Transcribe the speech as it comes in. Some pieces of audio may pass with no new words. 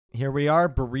Here we are,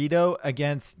 Burrito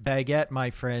against Baguette, my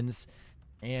friends.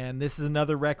 And this is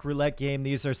another Rec Roulette game.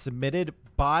 These are submitted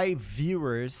by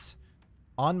viewers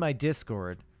on my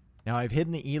Discord. Now, I've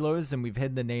hidden the ELOs and we've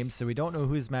hidden the names, so we don't know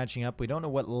who's matching up. We don't know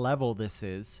what level this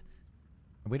is.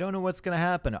 We don't know what's going to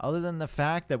happen, other than the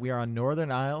fact that we are on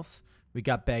Northern Isles. We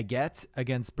got Baguette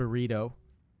against Burrito.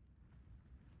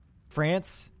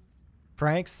 Franks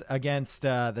against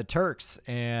the Turks.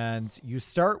 And you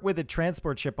start with a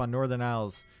transport ship on Northern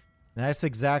Isles. And that's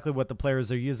exactly what the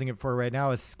players are using it for right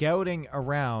now, is scouting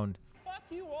around.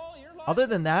 Other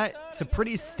than that, it's a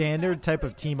pretty standard type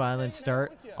of Team Island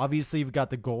start. Obviously, you've got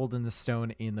the gold and the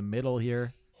stone in the middle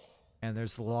here. And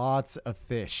there's lots of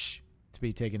fish to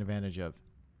be taken advantage of.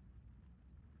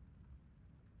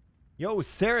 Yo,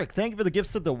 Sarek, thank you for the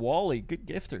gifts of the Wally. Good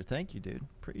gifter. Thank you, dude.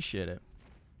 Appreciate it.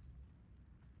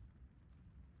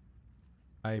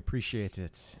 I appreciate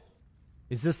it.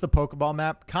 Is this the Pokeball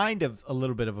map? Kind of a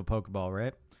little bit of a Pokeball,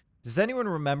 right? Does anyone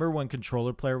remember when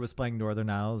Controller Player was playing Northern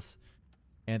Isles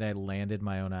and I landed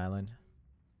my own island?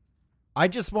 I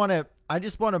just want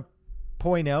to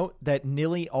point out that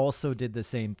Nilly also did the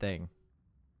same thing,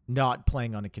 not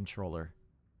playing on a controller.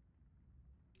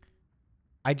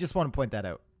 I just want to point that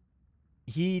out.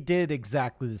 He did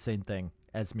exactly the same thing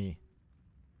as me.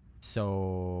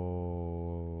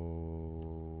 So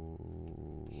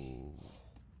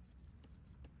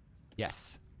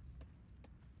yes.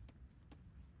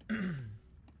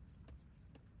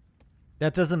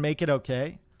 That doesn't make it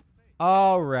okay.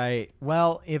 All right.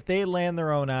 Well, if they land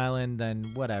their own island,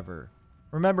 then whatever.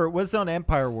 Remember, it was on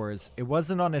Empire Wars. It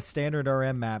wasn't on a standard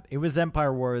RM map. It was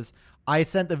Empire Wars. I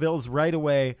sent the vills right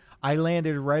away. I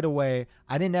landed right away.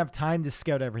 I didn't have time to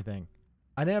scout everything.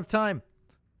 I didn't have time.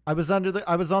 I was on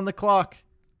the clock.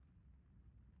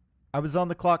 I was on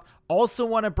the clock. Also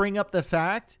want to bring up the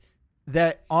fact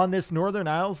that on this Northern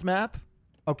Isles map,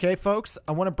 okay, folks,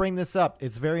 I want to bring this up.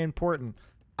 It's very important.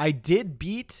 I did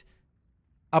beat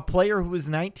a player who was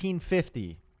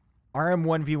 1950 RM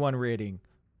 1v1 rating.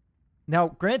 Now,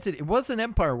 granted, it wasn't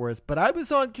Empire Wars, but I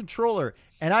was on controller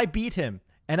and I beat him.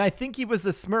 And I think he was a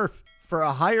Smurf for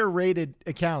a higher rated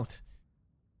account.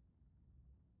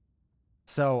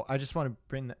 So I just want to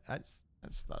bring that. I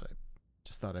just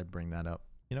thought I'd bring that up.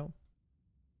 You know,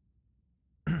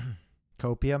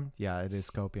 Copium. Yeah, it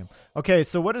is Copium. Okay,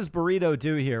 so what does Burrito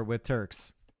do here with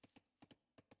Turks?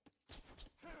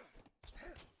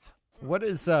 What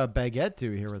does Baguette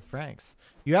do here with Franks?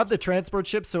 You have the transport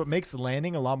ship, so it makes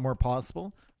landing a lot more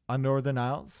possible on Northern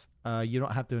Isles. You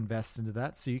don't have to invest into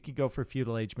that, so you can go for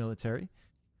feudal age military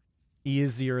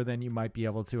easier than you might be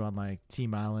able to on like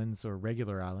Team Islands or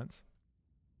regular islands,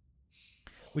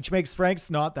 which makes Franks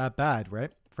not that bad,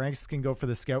 right? Franks can go for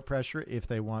the scout pressure if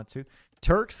they want to.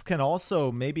 Turks can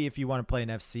also, maybe if you want to play an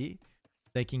FC,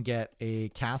 they can get a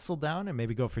castle down and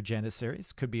maybe go for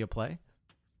Janissaries. Could be a play.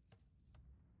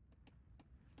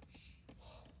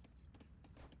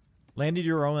 Landed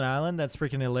your own island? That's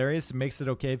freaking hilarious. It makes it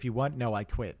okay if you want. No, I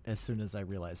quit as soon as I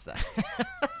realized that.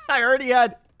 I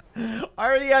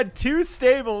already had 2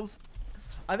 stables.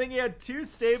 I think he had 2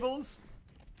 stables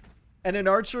and an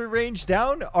archery range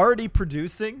down, already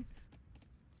producing,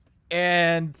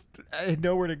 and I had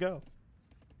nowhere to go.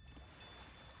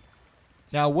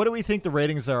 Now, what do we think the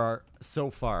ratings are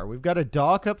so far? We've got a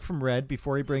dock up from red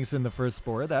before he brings in the first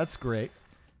spore. That's great.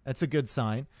 That's a good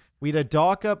sign. We had a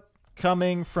dock up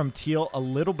coming from teal a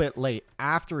little bit late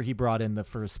after he brought in the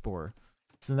first spore.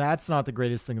 So that's not the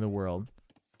greatest thing in the world.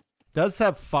 Does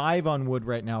have 5 on wood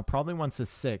right now. Probably wants a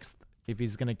 6th if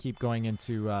he's going to keep going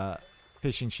into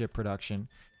fishing ship production.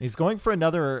 He's going for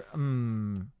another...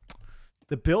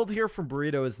 the build here from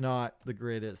Burrito is not the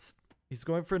greatest. He's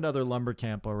going for another lumber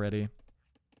camp already.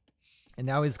 And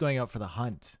now he's going out for the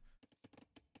hunt.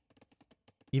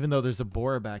 Even though there's a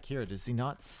boar back here. Does he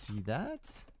not see that?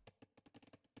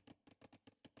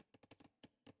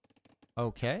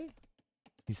 Okay.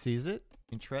 He sees it.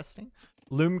 Interesting.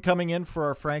 Loom coming in for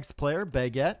our Franks player,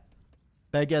 Baguette.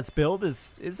 Baguette's build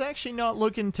is actually not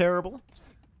looking terrible.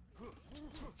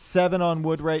 7 on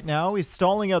wood right now. He's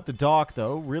stalling out the dock,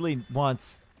 though. Really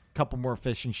wants a couple more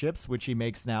fishing ships, which he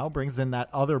makes now. Brings in that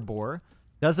other boar.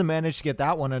 Doesn't manage to get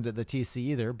that one under the TC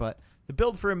either, but the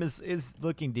build for him is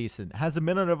looking decent. Has a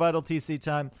minute of idle TC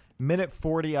time. Minute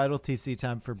 40 idle TC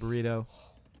time for Burrito.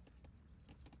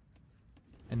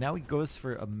 And now he goes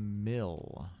for a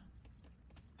mill.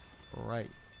 Right.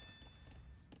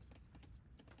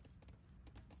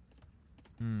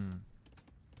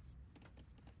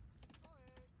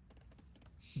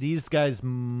 These guys,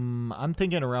 I'm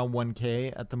thinking around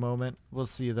 1K at the moment. We'll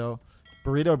see, though.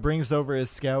 Burrito brings over his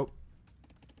scout.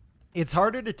 It's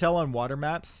harder to tell on water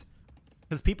maps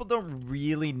Because people don't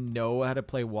really know how to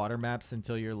play water maps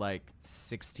until you're like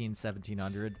 16,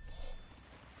 1700.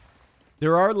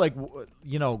 There are like,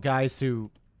 you know, guys who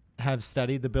have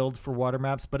studied the build for water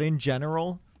maps, but in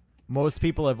general, most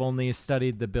people have only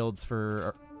studied the builds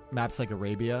for maps like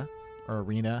Arabia or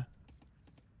Arena.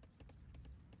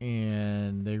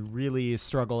 And they really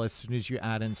struggle as soon as you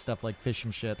add in stuff like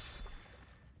fishing ships.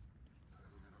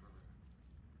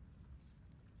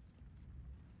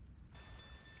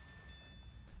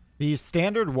 The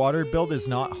standard water build is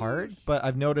not hard, but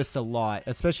I've noticed a lot,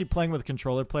 especially playing with a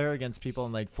controller player against people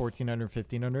in like 1400,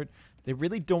 1500. They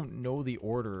really don't know the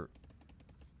order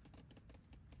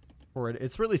for it.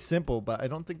 It's really simple, but I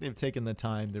don't think they've taken the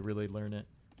time to really learn it.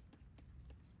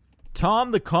 Tom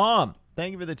the Calm.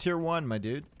 Thank you for the tier 1, my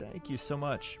dude. Thank you so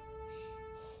much.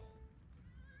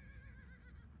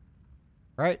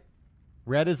 All right.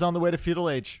 Red is on the way to Feudal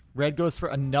Age. Red goes for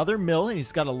another mill, and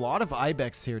he's got a lot of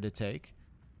Ibex here to take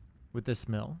with this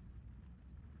mill.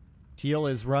 Teal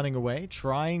is running away,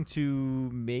 trying to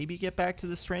maybe get back to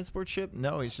this transport ship.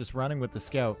 No, he's just running with the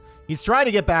scout. He's trying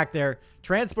to get back there.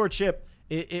 Transport ship,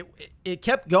 it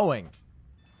kept going.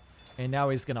 And now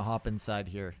he's going to hop inside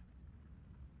here.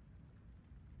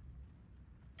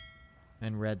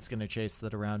 And Red's going to chase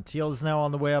that around. Teal is now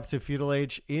on the way up to Feudal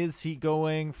Age. Is he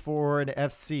going for an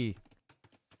FC?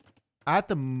 At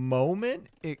the moment,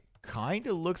 it kind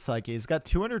of looks like it. He's got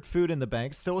 200 food in the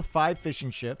bank, still with 5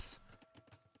 fishing ships.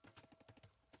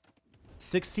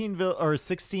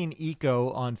 16 eco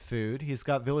on food. He's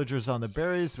got villagers on the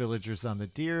berries, villagers on the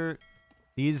deer.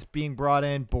 These being brought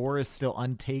in. Boar is still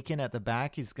untaken at the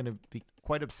back. He's going to be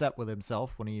quite upset with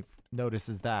himself when he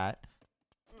notices that.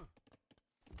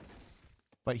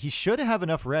 But he should have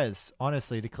enough res,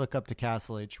 honestly, to click up to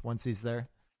Castle Age once he's there.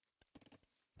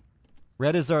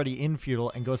 Red is already in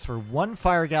Feudal and goes for 1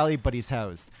 fire galley, but he's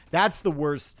housed. That's the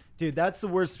worst. Dude, that's the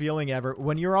worst feeling ever.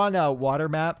 When you're on a water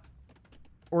map,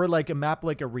 or like a map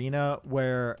like Arena,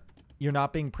 where you're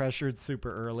not being pressured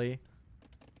super early,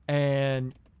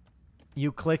 and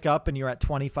you click up and you're at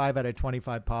 25 out of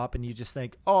 25 pop, and you just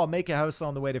think, oh, I'll make a house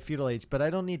on the way to Feudal Age, but I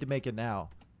don't need to make it now.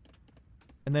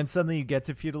 And then suddenly you get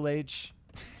to Feudal Age,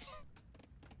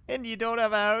 and you don't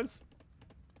have a house.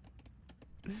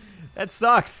 That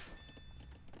sucks.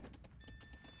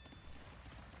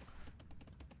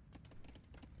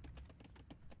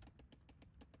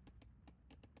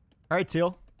 All right,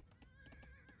 Teal.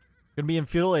 Gonna be in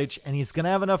Feudal Age, and he's gonna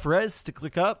have enough res to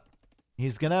click up.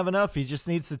 He's gonna have enough. He just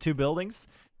needs the 2 buildings.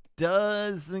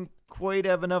 Doesn't quite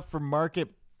have enough for Market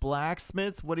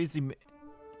Blacksmith. What is he?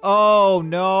 Oh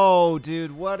no,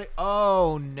 dude. What?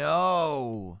 Oh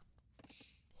no.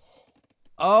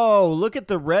 Oh, look at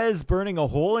the res burning a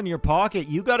hole in your pocket.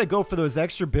 You got to go for those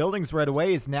extra buildings right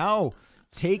away. He's now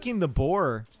taking the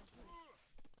boar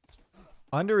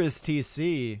under his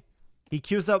TC. He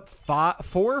queues up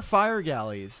 4 fire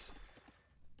galleys.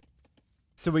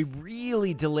 So he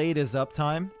really delayed his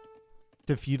uptime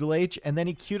to Feudal Age. And then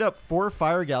he queued up 4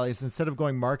 fire galleys instead of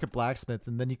going Market Blacksmith.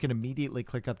 And then you can immediately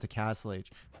click up to Castle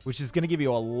Age, which is going to give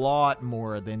you a lot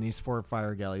more than these 4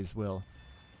 fire galleys will.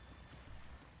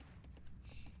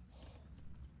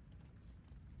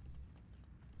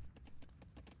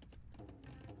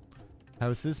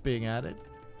 Houses being added.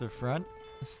 The front.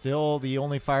 Still, the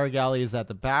only fire galley is at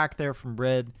the back there from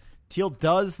Red. Teal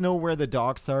does know where the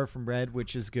docks are from Red,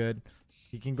 which is good.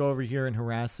 He can go over here and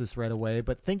harass this right away.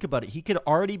 But think about it. He could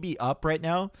already be up right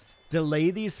now.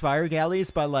 Delay these fire galleys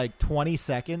by like 20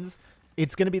 seconds.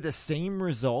 It's going to be the same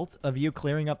result of you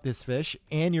clearing up this fish,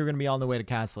 and you're going to be on the way to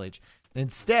Castle Age.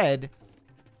 Instead,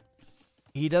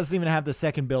 he doesn't even have the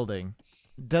second building.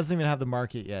 Doesn't even have the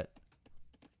market yet.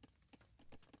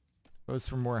 Goes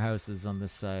for more houses on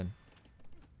this side.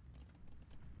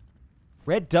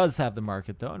 Red does have the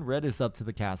market, though, and Red is up to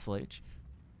the Castle Age.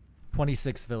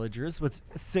 26 villagers with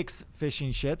 6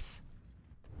 fishing ships.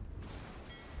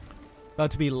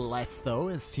 About to be less, though,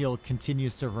 as Teal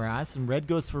continues to harass, and Red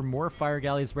goes for more fire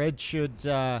galleys. Red should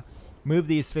move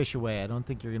these fish away. I don't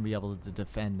think you're going to be able to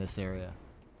defend this area.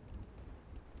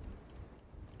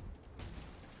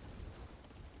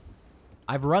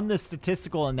 I've run the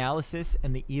statistical analysis,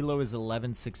 and the ELO is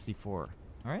 1164.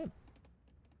 All right.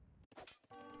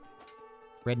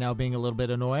 Red now being a little bit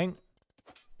annoying.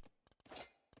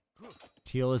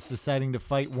 Teal is deciding to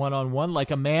fight one-on-one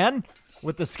like a man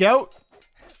with the scout.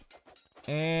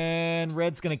 And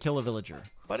Red's going to kill a villager.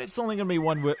 But it's only going to be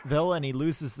 1 vill, and he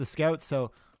loses the scout,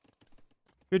 so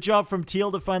good job from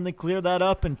Teal to finally clear that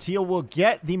up, and Teal will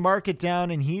get the market down,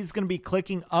 and he's going to be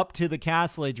clicking up to the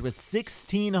Castle Age with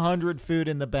 1,600 food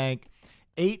in the bank,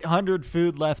 800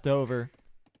 food left over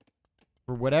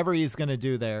for whatever he's going to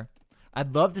do there.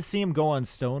 I'd love to see him go on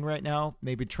stone right now.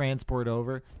 Maybe transport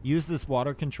over. Use this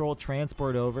water control.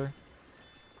 Transport over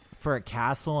for a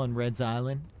castle on Red's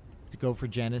Island to go for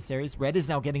Janissaries. Red is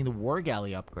now getting the War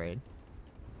Galley upgrade.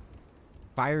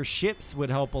 Fire ships would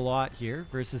help a lot here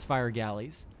versus fire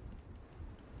galleys.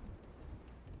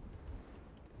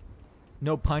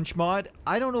 No punch mod.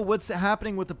 I don't know what's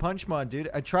happening with the punch mod, dude.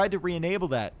 I tried to re-enable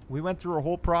that. We went through a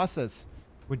whole process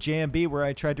with JMB where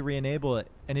I tried to re-enable it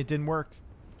and it didn't work.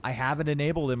 I have it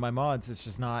enabled in my mods. It's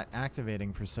just not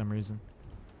activating for some reason.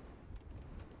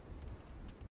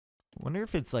 I wonder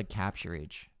if it's like capture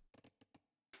age.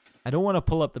 I don't want to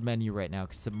pull up the menu right now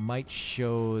because it might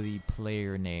show the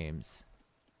player names.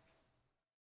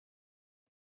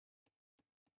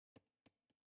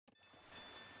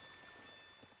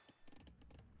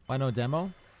 Why no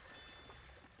demo?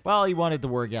 Well, he wanted the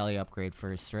War Galley upgrade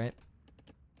first, right?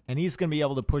 And he's going to be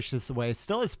able to push this away.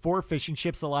 Still has 4 fishing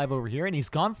ships alive over here, and he's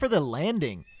gone for the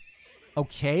landing.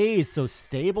 Okay, so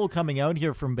stable coming out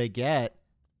here from Baguette.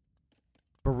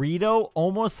 Burrito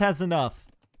almost has enough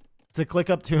to click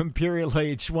up to Imperial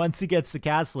Age once he gets to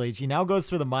Castle Age. He now goes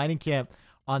for the mining camp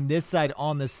on this side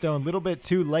on the stone. A little bit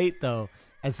too late, though,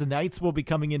 as the Knights will be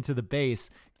coming into the base.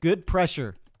 Good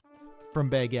pressure from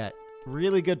Baguette.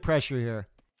 Really good pressure here.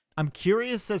 I'm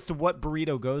curious as to what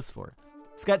Burrito goes for.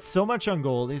 He's got so much on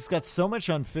gold. He's got so much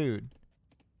on food.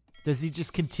 Does he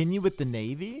just continue with the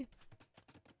Navy?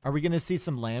 Are we going to see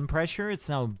some land pressure? It's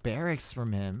now barracks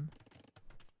from him.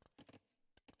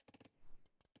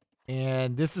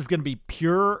 And this is going to be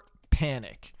pure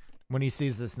panic when he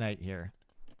sees this knight here.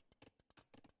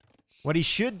 What he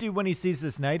should do when he sees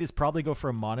this knight is probably go for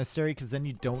a monastery, because then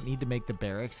you don't need to make the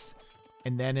barracks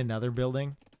and then another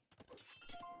building.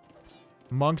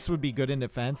 Monks would be good in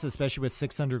defense, especially with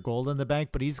 600 gold in the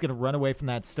bank, but he's going to run away from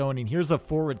that stone. And here's a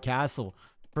forward castle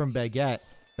from Baguette.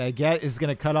 Baguette is going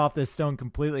to cut off this stone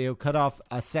completely. He'll cut off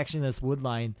a section of this wood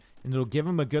line, and it'll give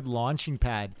him a good launching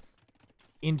pad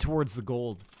in towards the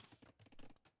gold.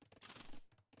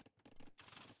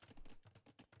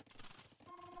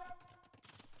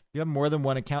 You have more than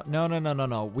one account? No.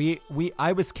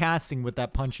 I was casting with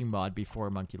that punching mod before,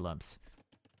 Monkey Lumps.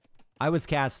 I was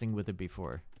casting with it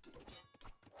before.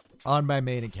 On my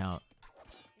main account.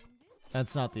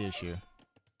 That's not the issue.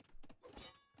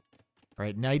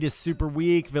 Alright, Knight is super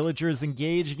weak. Villagers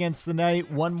engage against the Knight.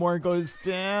 One more goes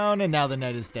down, and now the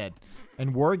Knight is dead.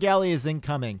 And War Galley is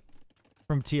incoming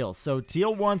from Teal. So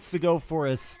Teal wants to go for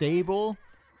a stable.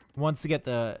 Wants to get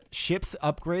the ships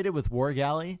upgraded with War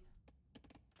Galley.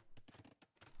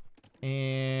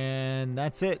 And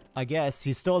that's it, I guess.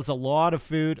 He still has a lot of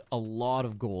food, a lot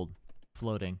of gold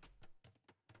floating.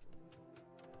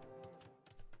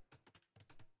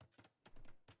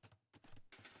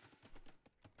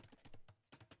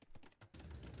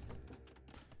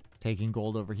 Taking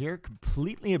gold over here.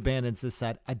 Completely abandons this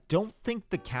side. I don't think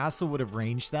the castle would have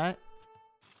ranged that.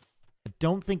 I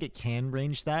don't think it can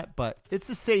range that, but it's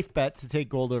a safe bet to take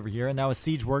gold over here. And now a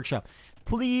siege workshop.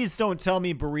 Please don't tell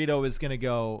me Burrito is going to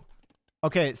go...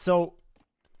 Okay, so...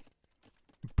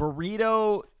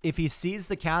 Burrito, if he sees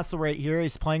the castle right here,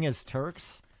 he's playing as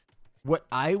Turks. What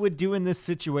I would do in this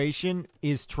situation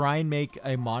is try and make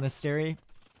a monastery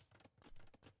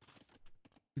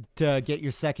to get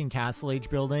your second Castle Age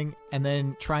building, and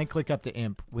then try and click up to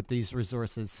Imp with these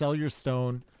resources. Sell your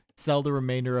stone, sell the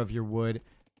remainder of your wood,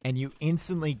 and you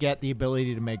instantly get the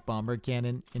ability to make Bombard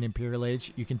Cannon in Imperial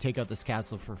Age. You can take out this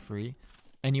castle for free.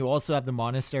 And you also have the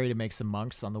monastery to make some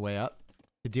monks on the way up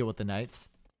to deal with the knights.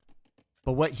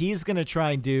 But what he's going to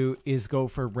try and do is go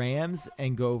for rams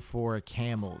and go for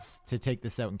camels to take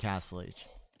this out in Castle Age.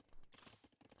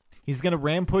 He's going to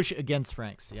ram push against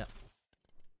Franks, yeah.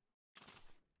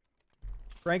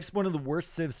 Frank's one of the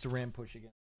worst civs to ram push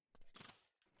against.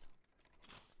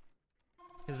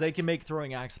 Because they can make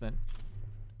throwing axemen.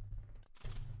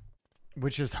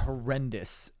 Which is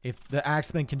horrendous. If the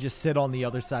axemen can just sit on the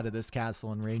other side of this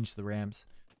castle and range the rams.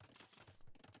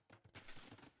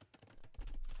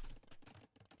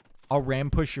 I'll ram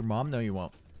push your mom? No, you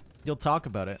won't. You'll talk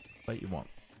about it, but you won't.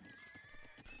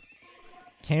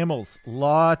 Camels.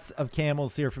 Lots of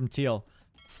camels here from Teal.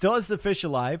 Still has the fish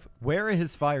alive. Where are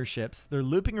his fire ships? They're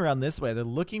looping around this way. They're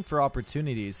looking for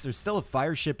opportunities. There's still a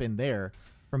fire ship in there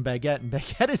from Baguette. And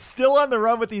Baguette is still on the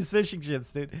run with these fishing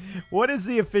ships, dude. What is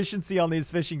the efficiency on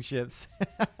these fishing ships?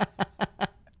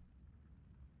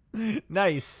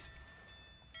 Nice.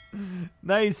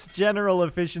 Nice general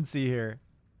efficiency here.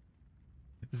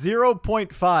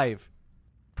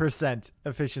 0.5%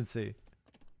 efficiency.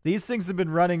 These things have been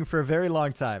running for a very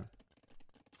long time.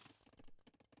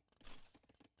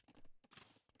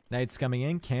 Knights coming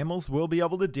in. Camels will be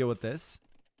able to deal with this.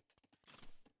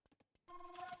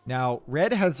 Now,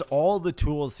 red has all the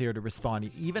tools here to respond.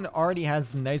 He even already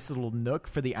has a nice little nook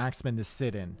for the axeman to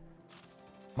sit in.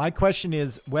 My question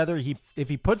is whether if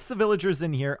he puts the villagers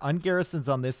in here, ungarrisons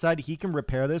on this side, he can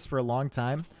repair this for a long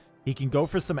time. He can go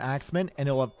for some axemen, and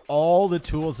he'll have all the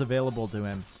tools available to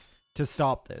him to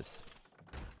stop this.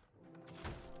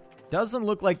 Doesn't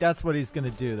look like that's what he's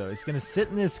going to do, though. He's going to sit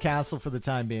in this castle for the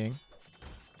time being.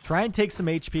 Try and take some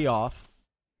HP off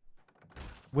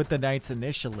with the knights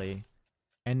initially.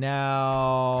 And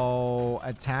now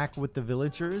attack with the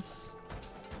villagers.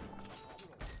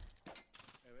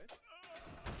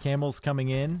 Camels coming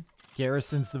in.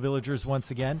 Garrisons the villagers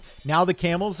once again. Now the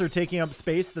camels are taking up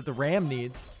space that the ram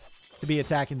needs to be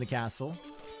attacking the castle.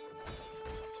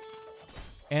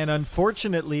 And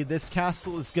unfortunately, this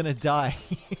castle is going to die.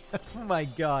 Oh my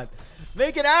god.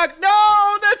 Make an act.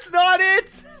 No, that's not it.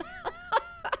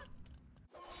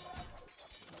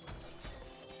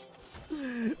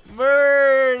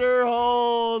 Murder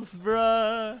holes,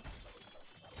 bruh.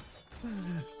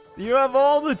 You have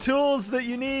all the tools that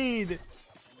you need.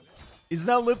 He's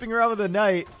now looping around with a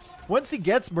knight. Once he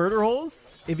gets murder holes,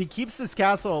 if he keeps this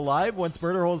castle alive, once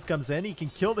murder holes comes in, he can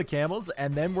kill the camels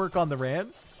and then work on the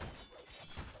rams.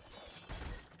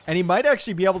 And he might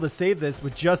actually be able to save this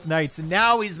with just knights. And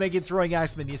now he's making throwing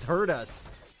axemen. He's hurt us.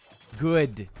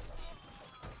 Good.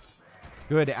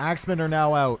 Good. Axemen are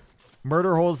now out.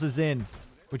 Murder holes is in,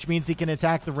 which means he can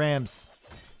attack the rams.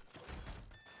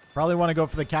 Probably want to go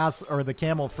for the castle or the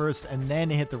camel first and then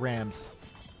hit the rams.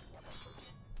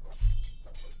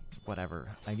 Whatever.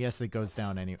 I guess it goes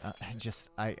down anyway.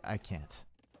 I can't.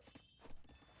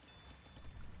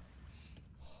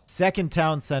 Second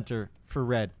town center for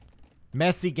red.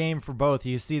 Messy game for both.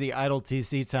 You see the idle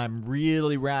TC time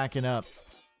really racking up.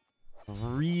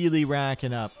 Really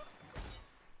racking up.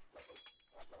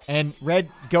 And red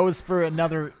goes for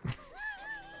another...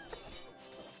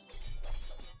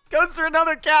 goes for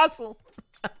another castle.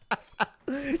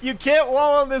 You can't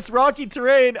wall on this rocky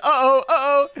terrain. Uh-oh,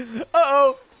 uh-oh,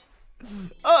 uh-oh.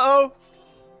 Uh-oh.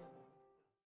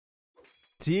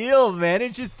 Teal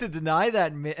manages to deny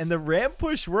that, and the ram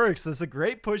push works. That's a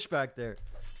great pushback there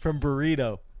from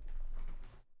Burrito.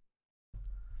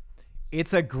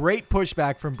 It's a great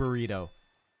pushback from Burrito.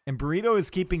 And Burrito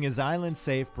is keeping his island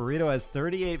safe. Burrito has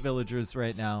 38 villagers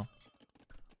right now.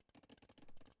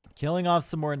 Killing off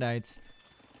some more knights.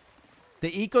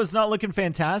 The eco's not looking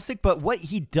fantastic, but what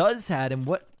he does had and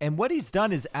what he's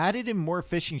done is added in more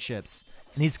fishing ships.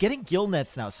 And he's getting gill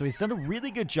nets now, so he's done a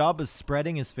really good job of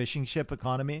spreading his fishing ship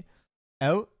economy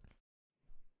out,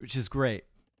 which is great.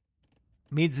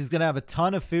 Means he's going to have a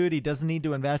ton of food. He doesn't need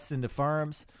to invest into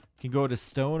farms. Can go to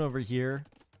stone over here.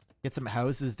 Get some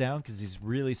houses down because he's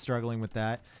really struggling with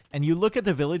that. And you look at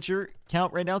the villager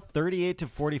count right now, 38 to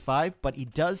 45, but he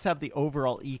does have the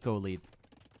overall eco lead.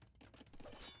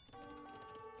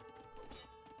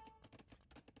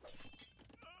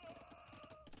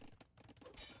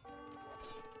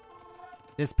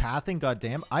 This pathing,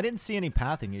 goddamn. I didn't see any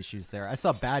pathing issues there. I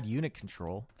saw bad unit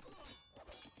control.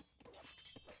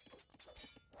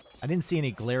 I didn't see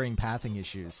any glaring pathing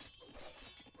issues.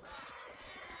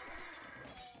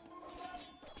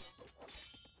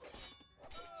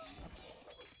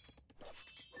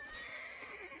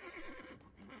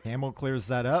 Camel clears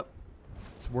that up.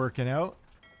 It's working out.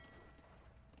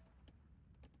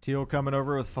 Teal coming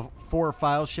over with four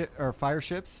fire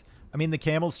ships. I mean, the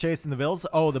camels chasing the vills.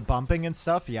 Oh, the bumping and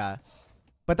stuff. Yeah.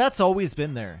 But that's always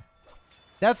been there.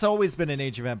 That's always been in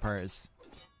Age of Empires.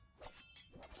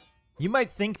 You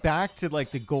might think back to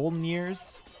like the golden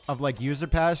years of like user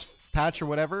patch or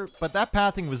whatever, but that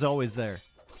pathing was always there.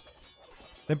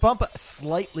 They bump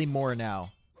slightly more now.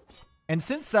 And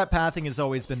since that pathing has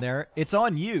always been there, it's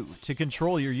on you to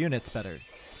control your units better.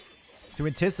 To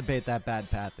anticipate that bad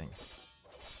pathing.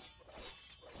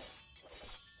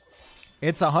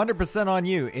 It's 100% on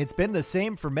you. It's been the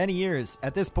same for many years.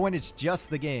 At this point, it's just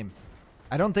the game.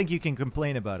 I don't think you can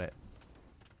complain about it.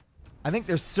 I think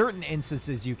there's certain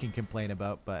instances you can complain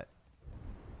about, but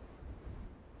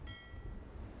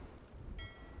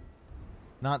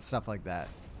not stuff like that.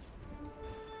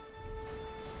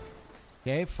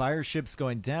 Okay, fire ship's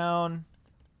going down.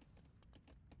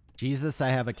 Jesus, I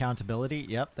have accountability.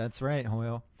 Yep, that's right,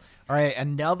 Hoyo. All right,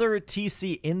 another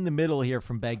TC in the middle here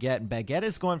from Baguette. And Baguette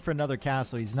is going for another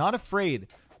castle. He's not afraid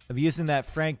of using that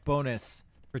Frank bonus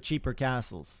for cheaper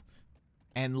castles.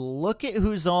 And look at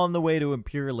who's on the way to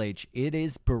Imperial Age. It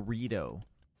is Burrito.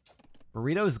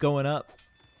 Burrito's going up.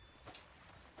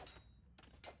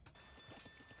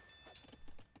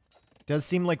 Does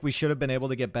seem like we should have been able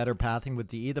to get better pathing with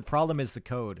DE. The problem is the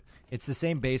code. It's the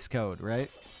same base code, right?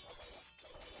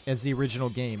 as the original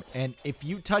game. And if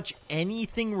you touch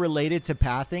anything related to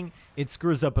pathing, it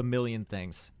screws up a million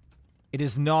things. It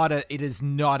is not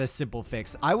a simple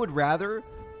fix. I would rather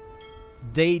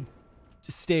they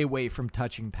stay away from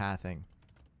touching pathing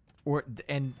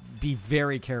and be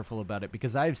very careful about it,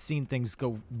 because I've seen things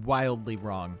go wildly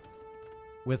wrong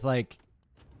with like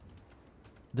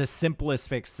the simplest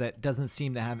fix that doesn't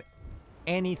seem to have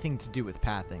anything to do with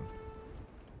pathing.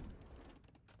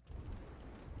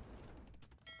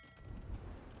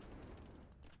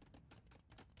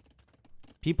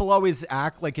 People always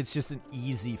act like it's just an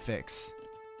easy fix.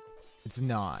 It's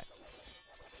not.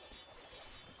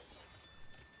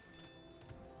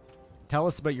 Tell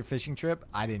us about your fishing trip.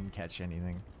 I didn't catch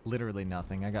anything. Literally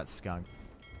nothing. I got skunked.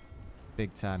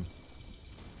 Big time.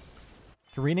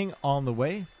 Careening on the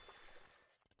way.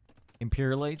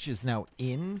 Imperial Age is now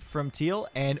in from Teal.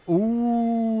 And,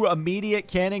 ooh, immediate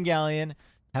cannon galleon.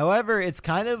 However, it's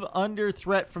kind of under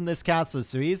threat from this castle,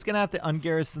 so he's going to have to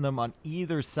ungarrison them on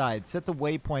either side. Set the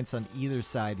waypoints on either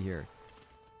side here.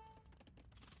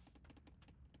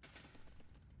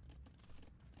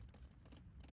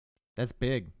 That's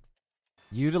big.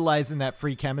 Utilizing that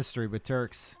free chemistry with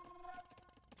Turks.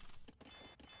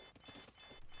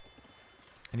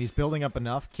 And he's building up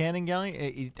enough cannon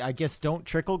galleon. I guess don't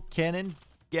trickle cannon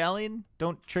galleon.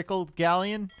 Don't trickle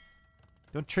galleon.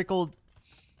 Don't trickle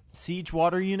siege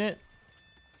water unit.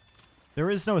 There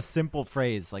is no simple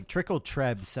phrase. Like trickle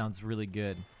treb sounds really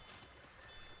good.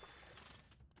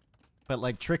 But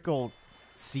like trickle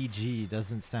CG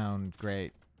doesn't sound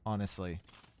great, honestly.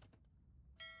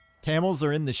 Camels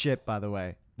are in the ship, by the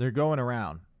way. They're going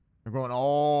around. They're going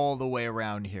all the way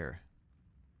around here.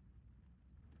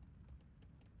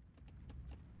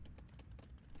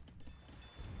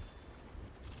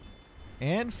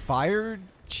 And fire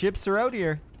ships are out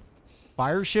here.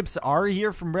 Fire ships are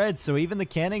here from red, so even the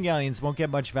cannon galleons won't get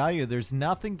much value. There's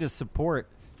nothing to support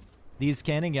these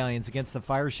cannon galleons against the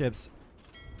fire ships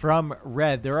from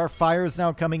red. There are fires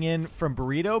now coming in from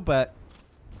Burrito, but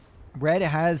red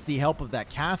has the help of that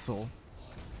castle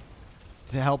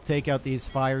to help take out these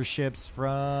fire ships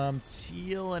from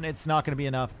Teal, and it's not going to be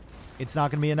enough. It's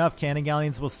not going to be enough. Cannon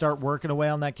galleons will start working away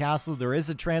on that castle. There is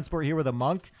a transport here with a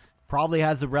monk. Probably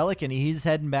has a relic, and he's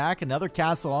heading back. Another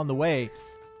castle on the way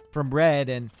from red,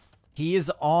 and he is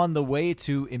on the way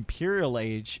to Imperial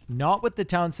Age. Not with the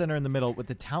town center in the middle, with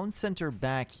the town center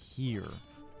back here.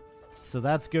 So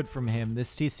that's good from him.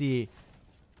 This TC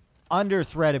under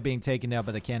threat of being taken down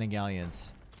by the cannon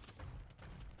galleons.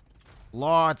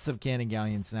 Lots of cannon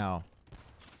galleons now.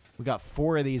 We got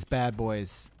 4 of these bad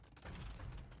boys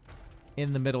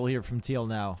in the middle here from Teal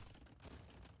now.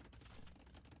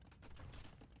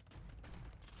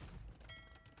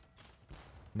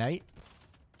 Knight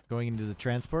going into the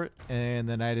transport, and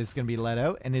the knight is going to be let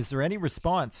out. And is there any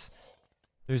response?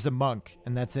 There's a monk,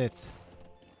 and that's it.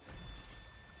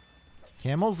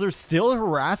 Camels are still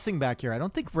harassing back here. I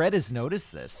don't think red has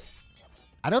noticed this.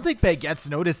 I don't think Baguette's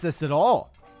noticed this at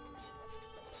all.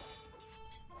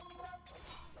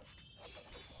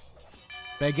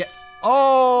 Baguette.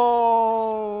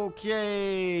 Oh,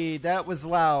 okay. That was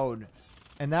loud.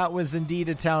 And that was indeed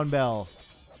a town bell.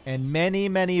 And many,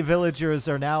 many villagers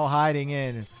are now hiding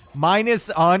in. Minus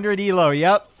 100 elo.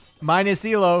 Yep. Minus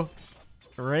elo.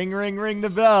 Ring, ring, ring the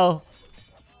bell.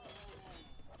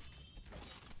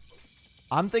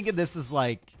 I'm thinking this is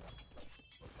like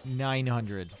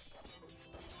 900.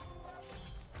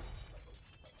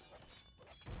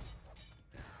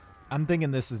 I'm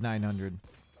thinking this is 900.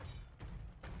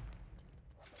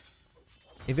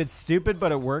 If it's stupid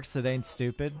but it works, it ain't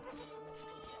stupid.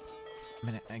 I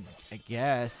mean, I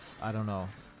guess. I don't know.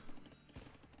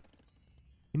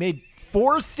 He made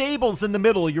 4 stables in the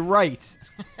middle. You're right.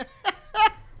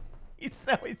 he's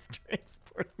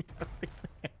transporting everything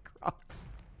across.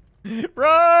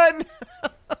 Run!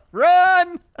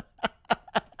 Run!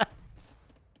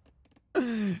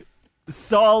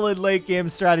 Solid late game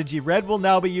strategy. Red will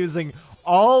now be using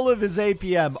all of his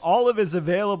APM, all of his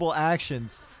available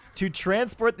actions to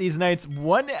transport these knights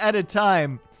one at a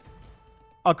time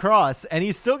across, and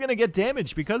he's still going to get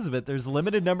damage because of it. There's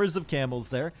limited numbers of camels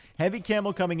there. Heavy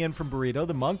camel coming in from Burrito.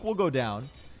 The monk will go down.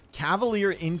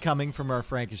 Cavalier incoming from our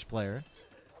Frankish player.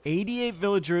 88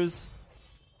 villagers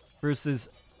versus,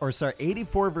 or sorry,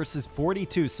 84 versus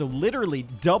 42. So literally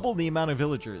double the amount of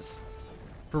villagers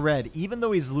for red, even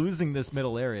though he's losing this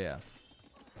middle area.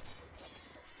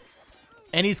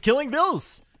 And he's killing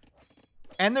bills.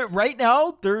 And right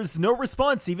now, there's no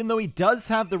response. Even though he does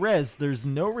have the res, there's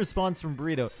no response from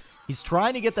Burrito. He's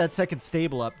trying to get that second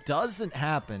stable up. Doesn't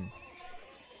happen.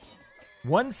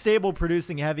 One stable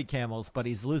producing heavy camels, but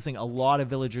he's losing a lot of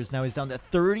villagers. Now he's down to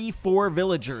 34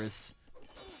 villagers.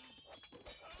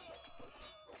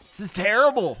 This is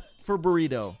terrible for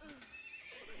Burrito.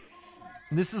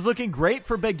 And this is looking great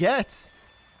for Baguette.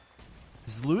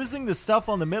 He's losing the stuff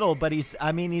on the middle, but he's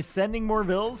sending more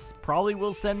vills. Probably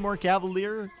will send more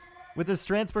Cavalier with his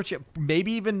transport ship.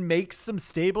 Maybe even make some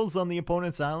stables on the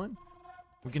opponent's island.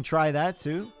 We can try that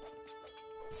too.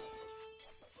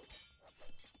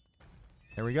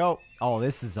 There we go. Oh,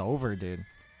 this is over, dude.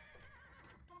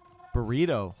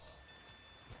 Burrito.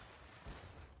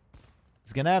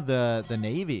 He's going to have the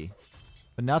Navy,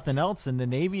 but nothing else. And the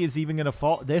Navy is even going to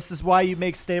fall. This is why you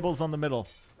make stables on the middle.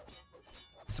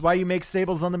 This is why you make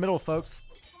stables on the middle, folks.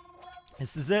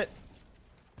 This is it.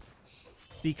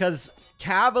 Because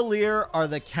Cavalier are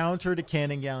the counter to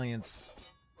Cannon Galleons.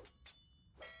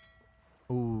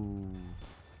 Ooh.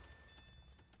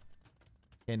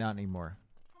 Okay, not anymore.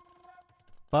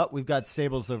 But we've got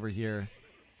stables over here.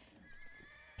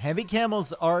 Heavy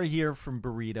camels are here from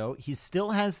Burrito. He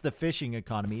still has the fishing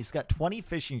economy. He's got 20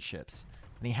 fishing ships.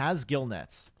 And he has gill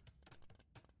nets.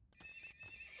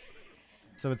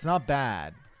 So it's not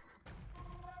bad.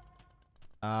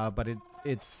 But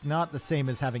it's not the same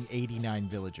as having 89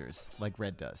 villagers like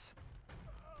Red does.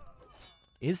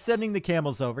 Is sending the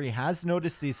camels over. He has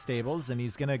noticed these stables. And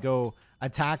he's going to go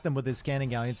attack them with his cannon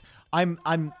galleons. I'm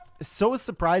so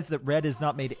surprised that Red has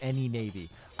not made any navy.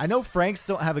 I know Franks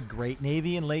don't have a great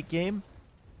navy in late game,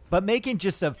 but making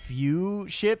just a few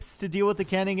ships to deal with the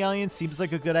cannon galleon seems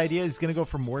like a good idea. He's going to go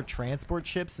for more transport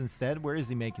ships instead. Where is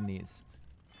he making these?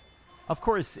 Of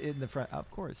course, in the front.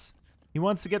 Of course. He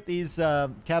wants to get these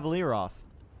Cavalier off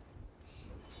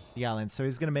the island, so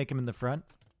he's going to make him in the front.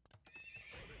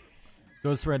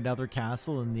 Goes for another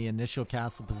castle in the initial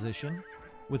castle position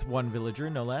with one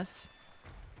villager, no less.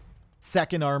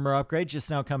 Second armor upgrade just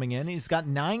now coming in. He's got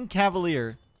 9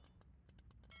 Cavalier.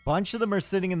 Bunch of them are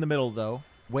sitting in the middle, though,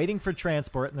 waiting for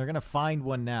transport, and they're going to find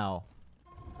one now.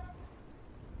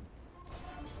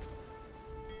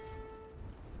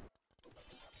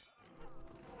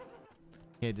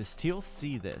 Okay, does Teal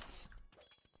see this?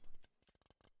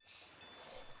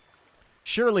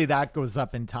 Surely that goes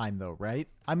up in time, though, right?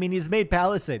 I mean, he's made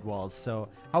palisade walls, so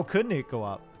how couldn't it go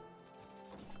up?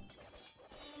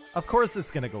 Of course it's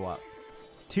going to go up.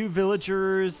 2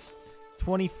 villagers,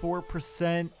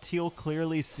 24%. Teal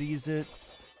clearly sees it.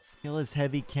 Teal has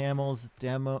heavy camels,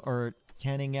 demo or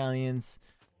cannon galleons,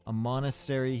 a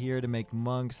monastery here to make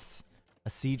monks, a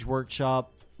siege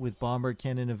workshop with bomber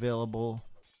cannon available.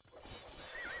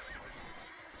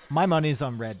 My money's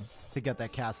on Red to get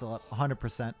that castle up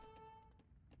 100%.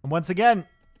 And once again,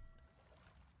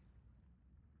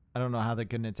 I don't know how they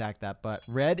couldn't attack that, but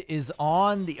Red is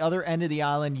on the other end of the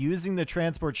island using the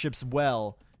transport ships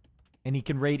well. And he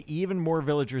can raid even more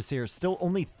villagers here. Still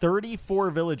only 34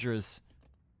 villagers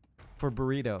for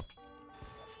Burrito.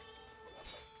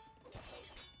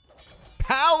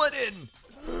 Paladin!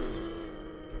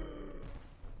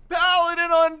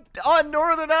 Paladin on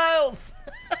Northern Isles!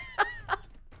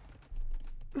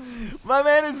 My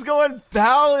man is going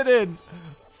Paladin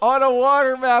on a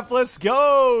water map. Let's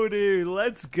go, dude.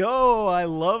 Let's go. I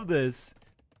love this.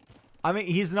 I mean,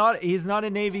 he's not a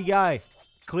Navy guy.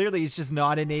 Clearly, he's just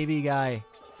not a Navy guy.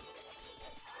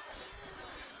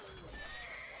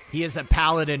 He is a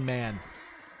Paladin man.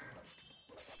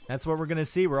 That's what we're going to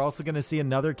see. We're also going to see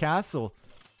another castle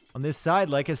on this side.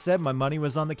 Like I said, my money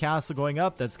was on the castle going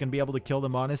up. That's going to be able to kill the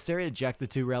monastery, eject the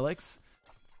 2 relics.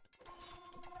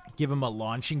 Give him a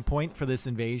launching point for this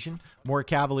invasion. More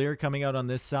Cavalier coming out on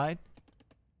this side.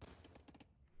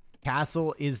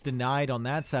 Castle is denied on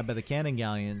that side by the cannon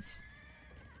galleons.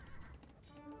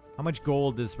 How much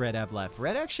gold does Red have left?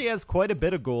 Red actually has quite a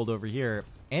bit of gold over here.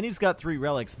 And he's got 3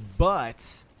 relics,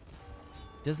 but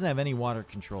doesn't have any water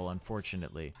control,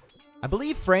 unfortunately. I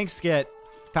believe Franks get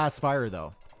fast fire,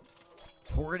 though.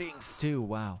 Portings, too.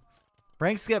 Wow.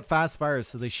 Franks get fast fire,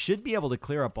 so they should be able to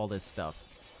clear up all this stuff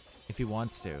if he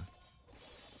wants to.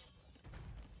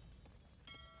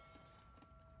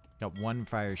 Got 1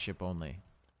 fire ship only.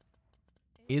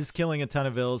 Is killing a ton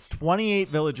of vills. 28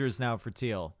 villagers now for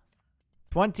Teal.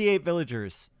 28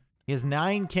 villagers. He has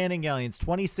 9 cannon galleons,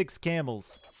 26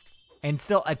 camels, and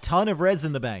still a ton of res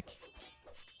in the bank.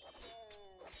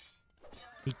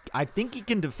 I think he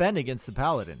can defend against the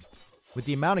Paladin. With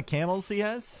the amount of camels he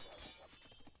has,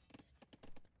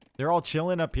 they're all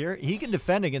chilling up here. He can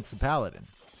defend against the Paladin.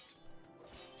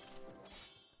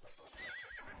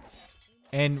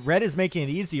 And red is making it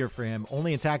easier for him,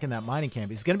 only attacking that mining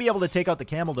camp. He's going to be able to take out the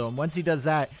camel dome. Once he does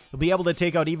that, he'll be able to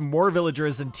take out even more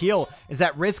villagers. And teal is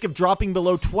at risk of dropping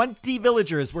below 20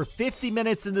 villagers. We're 50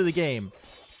 minutes into the game.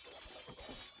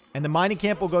 And the mining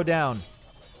camp will go down.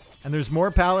 And there's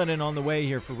more paladin on the way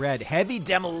here for red. Heavy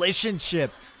demolition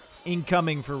ship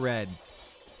incoming for red.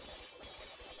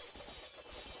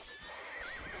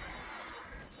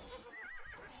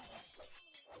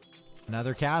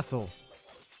 Another castle.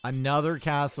 Another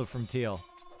castle from teal.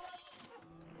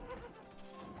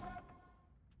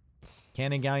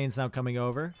 Cannon galleons now coming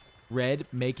over. Red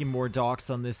making more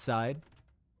docks on this side.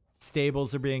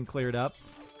 Stables are being cleared up.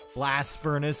 Blast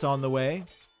furnace on the way.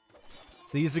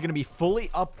 So these are going to be fully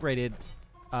upgraded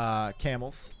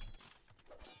camels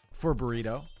for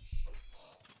Burrito.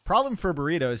 Problem for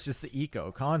Burrito is just the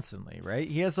eco constantly, right?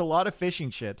 He has a lot of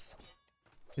fishing ships.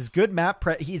 His good map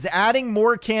he's adding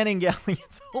more cannon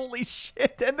galleons. Holy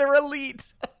shit, and they're elite.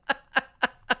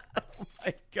 Oh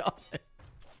my god.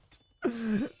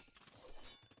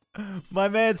 My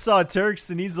man saw Turks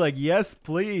and he's like, yes,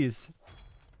 please.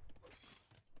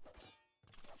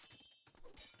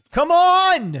 Come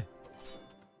on!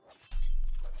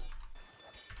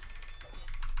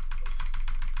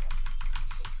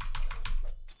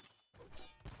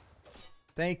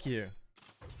 Thank you.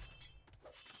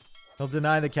 He'll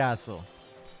deny the castle.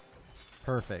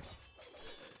 Perfect.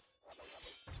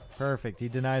 Perfect. He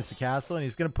denies the castle, and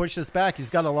he's going to push this back. He's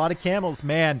got a lot of camels.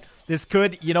 Man, this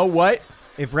could... You know what?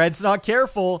 If red's not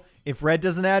careful, if red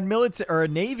doesn't add military or a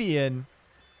navy in,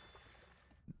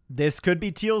 this could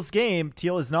be teal's game.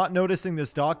 Teal is not noticing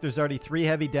this dock. There's already 3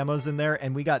 heavy demos in there,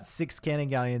 and we got 6 cannon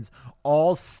galleons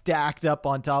all stacked up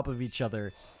on top of each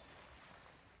other.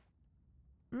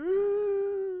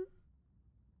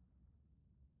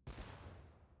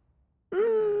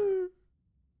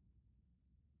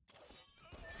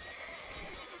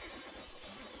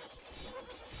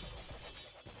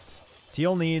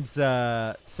 Teal needs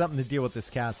something to deal with this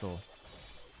castle.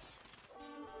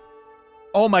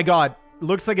 Oh my god.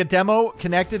 Looks like a demo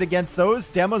connected against those.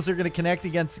 Demos are going to connect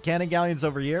against the cannon galleons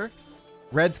over here.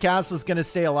 Red's castle is going to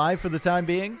stay alive for the time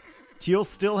being. Teal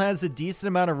still has a decent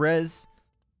amount of res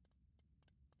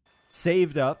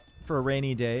saved up for a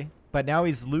rainy day. But now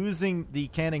he's losing the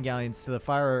cannon galleons to the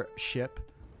fire ship.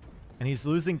 And he's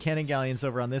losing cannon galleons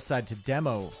over on this side to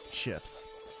demo ships.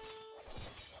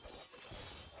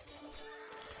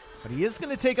 But he is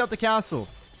going to take out the castle.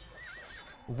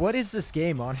 What is this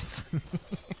game, honestly?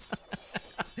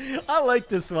 I like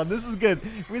this one. This is good.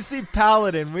 We see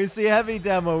Paladin. We see Heavy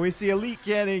Demo. We see Elite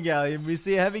Cannon Galleon. We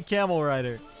see a Heavy Camel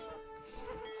Rider.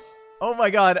 Oh my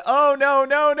god. Oh no,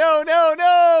 no, no, no,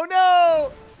 no,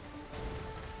 no!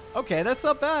 Okay, that's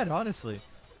not bad, honestly.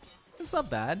 It's not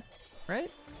bad, right?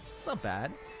 It's not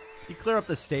bad. You clear up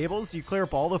the stables. You clear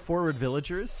up all the forward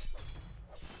villagers.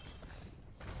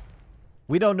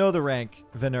 We don't know the rank,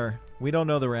 Venur. We don't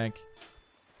know the rank.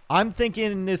 I'm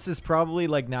thinking this is probably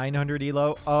like 900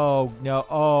 elo. Oh, no.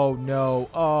 Oh, no.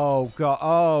 Oh, God.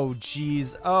 Oh,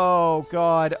 jeez. Oh,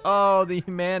 God. Oh, the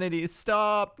humanity.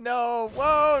 Stop. No.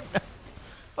 Whoa. No.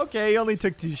 Okay, he only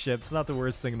took 2 ships. Not the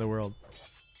worst thing in the world.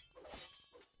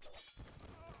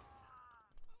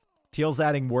 Teal's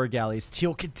adding war galleys.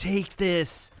 Teal can take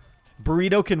this.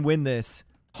 Burrito can win this.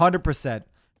 100%.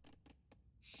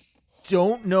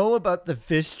 Don't know about the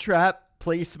fish trap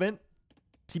placement.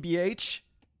 TBH.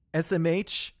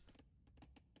 SMH.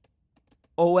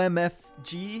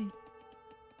 OMFG.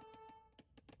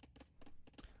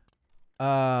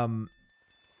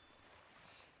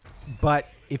 But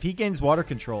if he gains water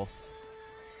control,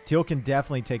 Teal can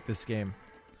definitely take this game.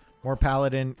 More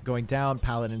Paladin going down.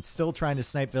 Paladin still trying to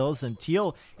snipe villas, and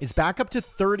Teal is back up to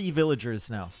 30 villagers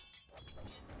now.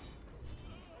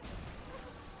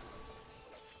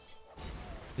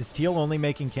 Is Teal only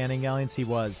making cannon galleons? He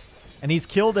was. And he's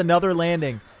killed another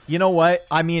landing. You know what?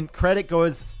 I mean, credit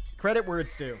where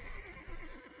it's due.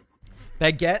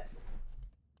 Baguette.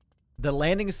 The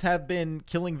landings have been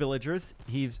killing villagers.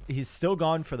 He's still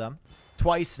gone for them.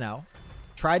 Twice now.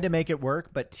 Tried to make it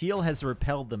work, but Teal has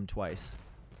repelled them twice.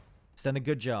 He's done a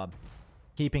good job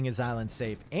keeping his island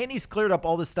safe. And he's cleared up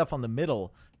all the stuff on the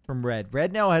middle from Red.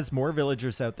 Red now has more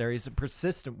villagers out there. He's a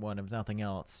persistent one, if nothing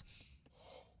else.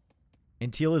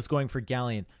 And Teal is going for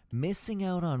Galleon. Missing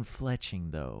out on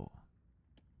fletching, though.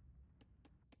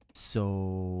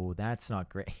 So, that's not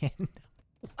great.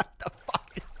 What the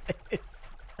fuck is this?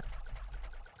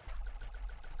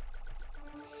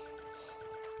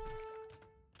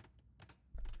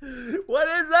 What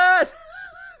is that?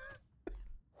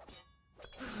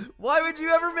 Why would you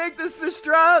ever make this fish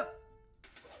trap?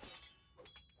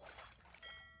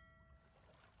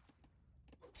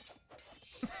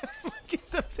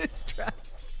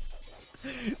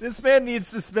 This man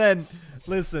needs to spend...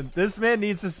 Listen, this man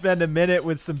needs to spend a minute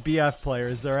with some BF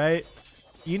players, all right?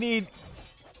 You need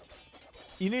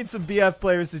some BF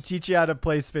players to teach you how to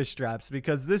place fish traps,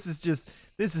 because this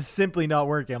is simply not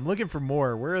working. I'm looking for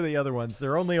more. Where are the other ones?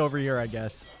 They're only over here, I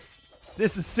guess.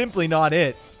 This is simply not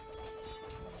it.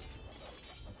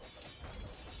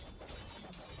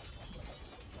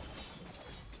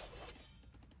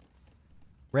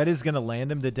 Red is going to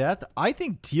land him to death. I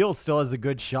think Teal still has a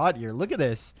good shot here. Look at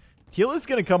this. Teal is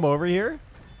going to come over here.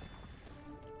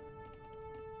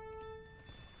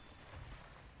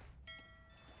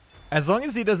 As long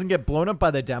as he doesn't get blown up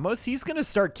by the demos, he's going to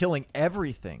start killing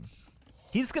everything.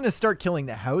 He's going to start killing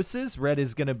the houses. Red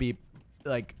is going to be,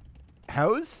 like,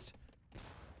 housed.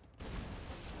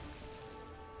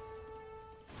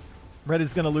 Red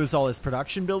is going to lose all his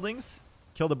production buildings.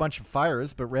 Killed a bunch of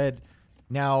fires, but Red...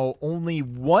 Now, only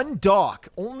one dock.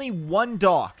 Only one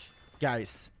dock,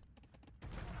 guys.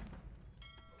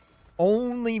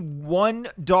 Only one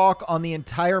dock on the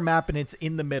entire map, and it's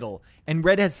in the middle. And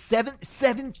Red has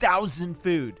 7,000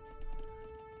 food.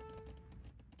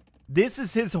 This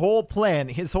is his whole plan.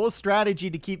 His whole strategy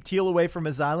to keep Teal away from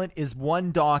his island is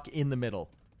one dock in the middle.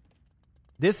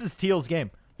 This is Teal's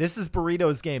game. This is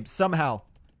Burrito's game. Somehow.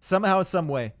 Somehow, some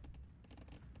way.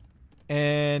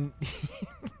 And...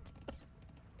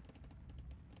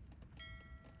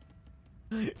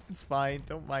 It's fine.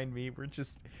 Don't mind me. We're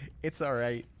just... It's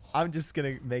alright. I'm just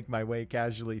gonna make my way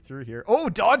casually through here. Oh,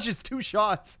 dodges 2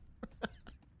 shots!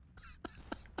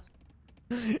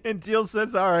 And Teal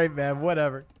says, alright, man.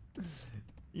 Whatever.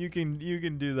 You can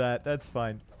do that. That's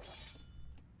fine.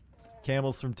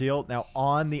 Camels from Teal. Now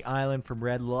on the island from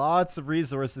Red. Lots of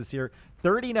resources here.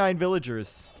 39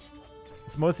 villagers.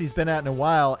 It's most he's been at in a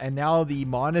while. And now the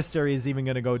monastery is even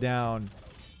gonna go down.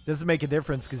 Doesn't make a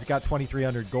difference because he got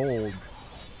 2,300 gold.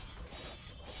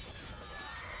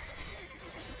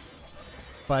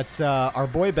 But our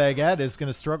boy Baguette is going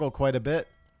to struggle quite a bit.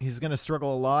 He's going to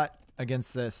struggle a lot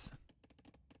against this.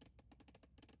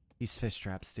 These fish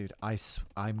traps, dude.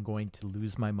 I'm going to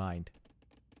lose my mind.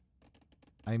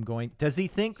 I'm going... Does he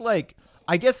think, like...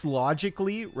 I guess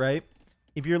logically, right?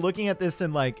 If you're looking at this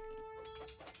in, like...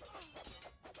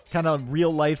 kind of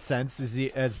real life sense,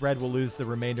 as Red will lose the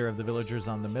remainder of the villagers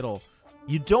on the middle.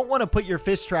 You don't want to put your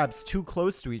fish traps too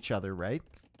close to each other, right?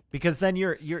 Because then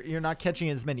you're not catching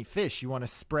as many fish. You want to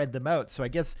spread them out. So I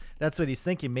guess that's what he's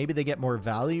thinking. Maybe they get more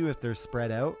value if they're spread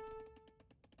out.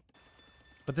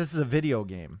 But this is a video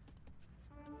game.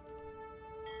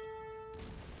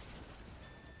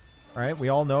 All right, we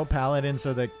all know paladins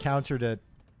are the counter to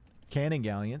cannon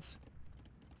galleons.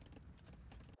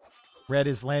 Red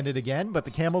is landed again, but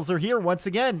the camels are here once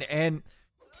again. And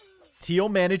Teal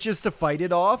manages to fight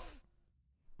it off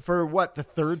for, what, the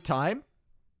 3rd time?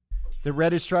 The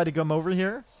Red has tried to come over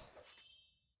here.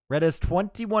 Red has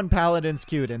 21 paladins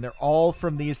queued, and they're all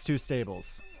from these 2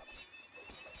 stables.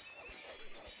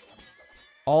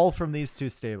 All from these 2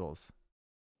 stables.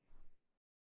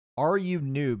 Are you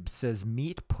noob? Says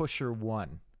Meat Pusher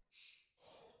 1.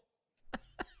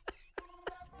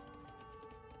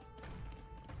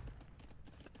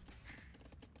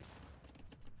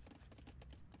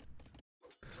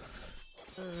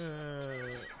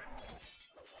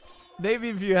 Maybe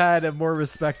if you had a more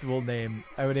respectable name,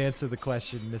 I would answer the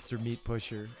question, Mr. Meat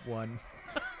Pusher 1.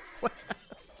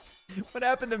 What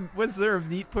happened to... Was there a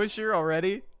Meat Pusher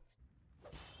already?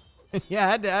 Yeah, I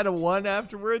had to add a 1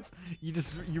 afterwards?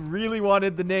 You really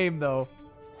wanted the name, though.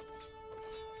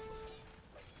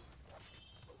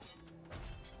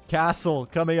 Castle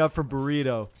coming up from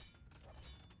Burrito.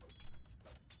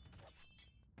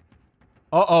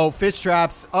 Uh-oh, fish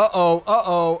traps. Uh-oh,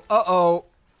 uh-oh, uh-oh.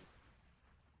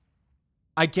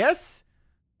 I guess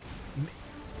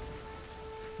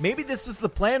maybe this was the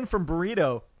plan from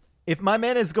Burrito. If my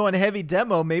man is going heavy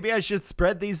demo, maybe I should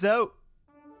spread these out.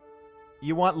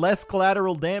 You want less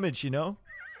collateral damage, you know?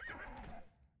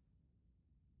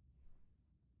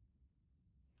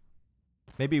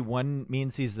 Maybe 1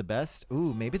 means he's the best.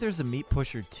 Ooh, maybe there's a Meat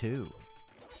Pusher 2.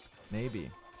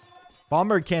 Maybe.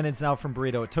 Bombard cannons now from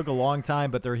Burrito. It took a long time,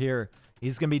 but they're here.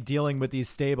 He's going to be dealing with these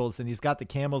stables, and he's got the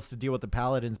camels to deal with the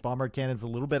paladins. Bombard cannon's a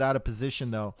little bit out of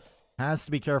position, though. Has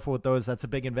to be careful with those. That's a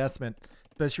big investment,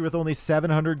 especially with only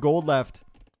 700 gold left.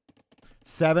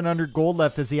 700 gold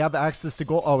left. Does he have access to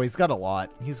gold? Oh, he's got a lot.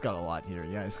 He's got a lot here.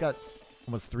 Yeah, he's got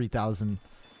almost 3,000.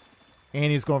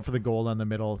 And he's going for the gold on the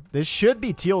middle. This should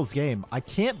be Teal's game. I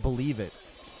can't believe it.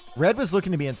 Red was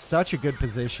looking to be in such a good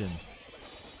position.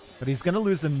 But he's going to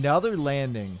lose another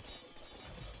landing.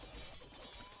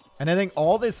 And I think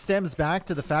all this stems back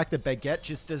to the fact that Baguette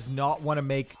just does not want to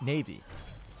make Navy.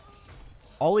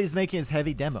 All he's making is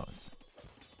heavy demos.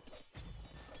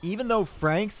 Even though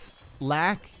Franks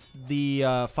lack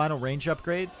the final range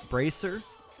upgrade, Bracer,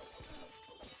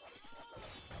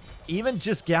 even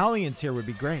just Galleons here would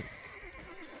be great.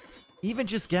 Even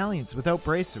just Galleons without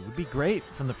Bracer would be great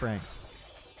from the Franks.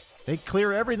 They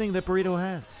clear everything that Burrito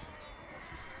has.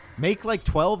 Make like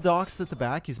 12 docks at the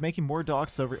back. He's making more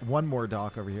docks over... One more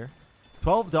dock over here.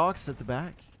 12 docks at the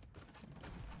back.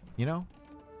 You know?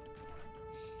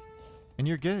 And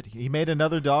you're good. He made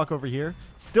another dock over here.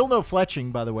 Still no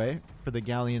fletching, by the way, for the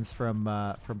Galleons from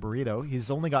Burrito. He's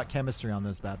only got chemistry on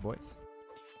those bad boys.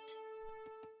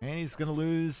 And he's going to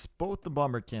lose both the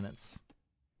bomber cannons.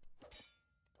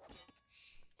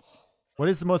 What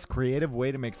is the most creative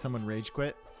way to make someone rage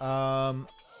quit?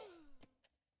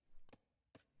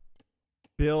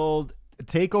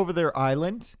 Take over their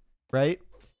island, right?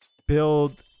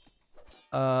 Build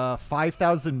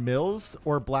 5,000 mills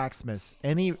or blacksmiths.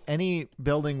 Any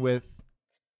building with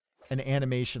an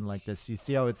animation like this. You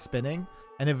see how it's spinning?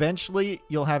 And eventually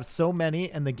you'll have so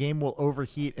many and the game will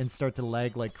overheat and start to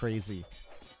lag like crazy.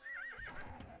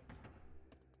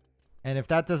 And if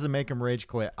that doesn't make him rage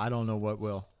quit, I don't know what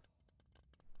will.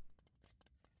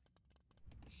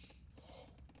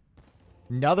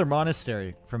 Another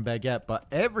monastery from Baguette, but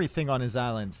everything on his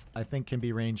islands, I think, can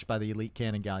be ranged by the elite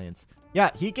cannon galleons.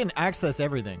 Yeah, he can access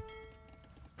everything.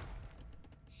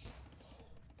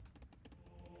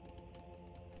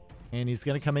 And he's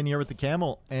going to come in here with the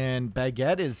camel. And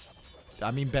Baguette is...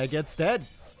 I mean, Baguette's dead.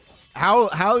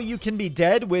 How you can be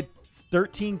dead with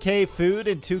 13k food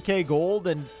and 2k gold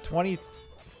and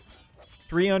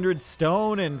 2,300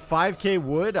 stone and 5k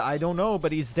wood? I don't know,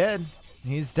 but he's dead.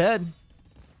 He's dead.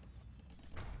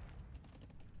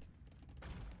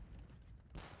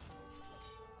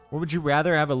 What would you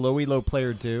rather have a low elo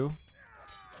player do?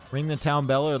 Ring the town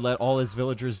bell or let all his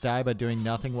villagers die by doing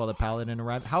nothing while the paladin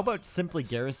arrives? How about simply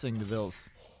garrisoning the vills?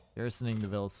 Garrisoning the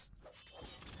vills.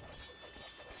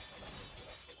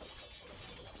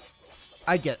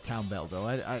 I get town bell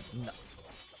though. No.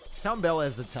 Town bell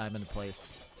has a time and a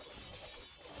place.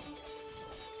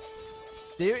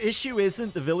 The issue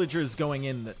isn't the villagers going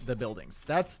in the buildings.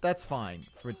 That's fine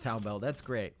for town bell. That's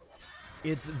great.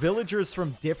 It's villagers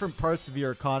from different parts of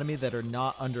your economy that are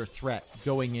not under threat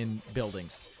going in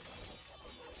buildings.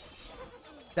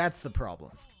 That's the problem.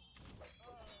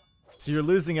 So you're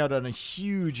losing out on a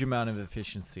huge amount of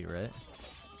efficiency, right?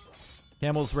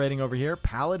 Camel's raiding over here.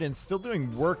 Paladin's still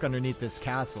doing work underneath this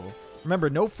castle. Remember,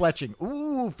 no fletching.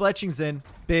 Ooh, fletching's in.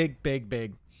 Big, big,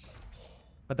 big.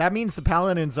 But that means the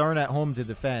paladins aren't at home to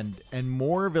defend, and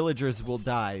more villagers will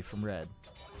die from red.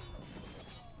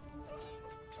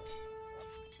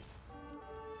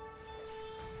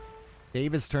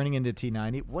 Dave is turning into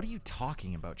T90. What are you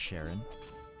talking about, Sharon?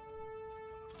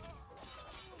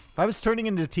 If I was turning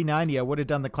into T90, I would have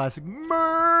done the classic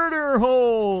murder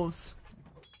holes.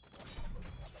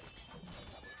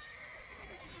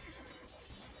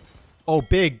 Oh,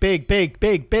 big, big, big,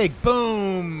 big, big.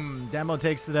 Boom. Demo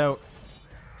takes it out.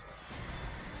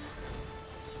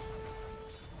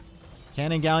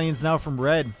 Cannon Galleons now from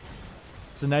red.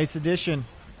 It's a nice addition.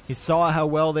 He saw how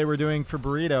well they were doing for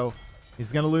Burrito.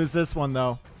 He's going to lose this one,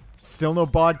 though. Still no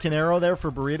Bodkin arrow there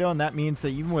for Burrito, and that means that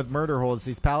even with murder holes,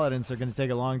 these paladins are going to take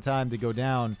a long time to go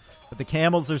down. But the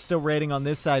camels are still raiding on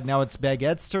this side. Now it's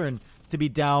Baguette's turn to be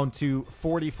down to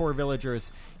 44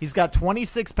 villagers. He's got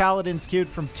 26 paladins queued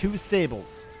from 2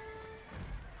 stables.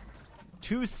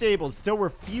 2 stables. Still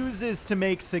refuses to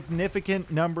make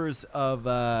significant numbers of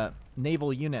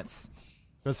naval units.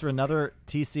 Goes for another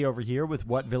TC over here with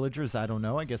what villagers? I don't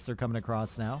know. I guess they're coming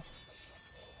across now.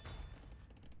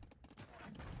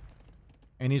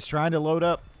 And he's trying to load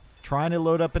up. Trying to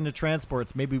load up into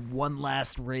transports. Maybe one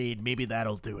last raid. Maybe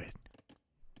that'll do it.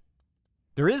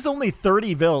 There is only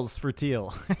 30 vills for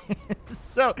Teal.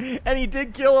 And he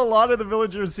did kill a lot of the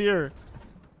villagers here.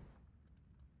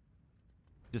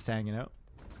 Just hanging out.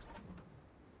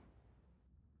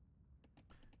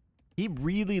 He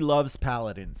really loves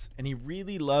paladins. And he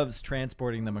really loves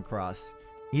transporting them across.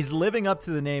 He's living up to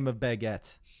the name of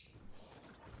Baguette.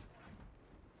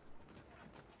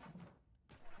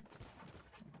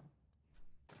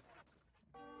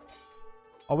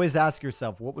 Always ask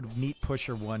yourself, what would Meat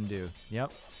Pusher 1 do?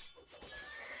 Yep.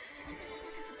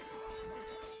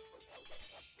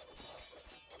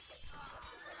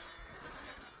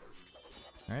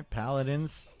 All right,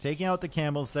 paladins taking out the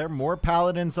camels there. More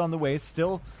paladins on the way.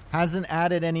 Still hasn't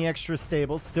added any extra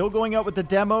stables. Still going out with the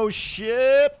demo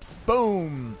ships.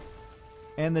 Boom.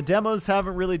 And the demos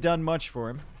haven't really done much for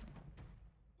him.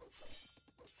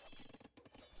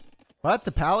 But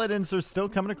the paladins are still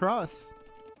coming across.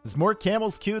 There's more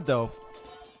camels queued, though.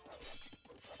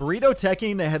 Burrito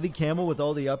teching the heavy camel with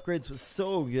all the upgrades was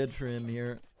so good for him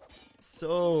here.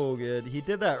 So good. He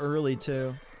did that early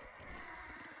too.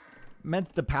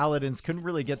 Meant the paladins couldn't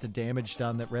really get the damage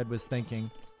done that Red was thinking.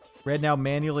 Red now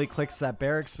manually clicks that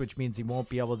barracks, which means he won't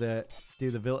be able to do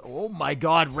the village. Oh my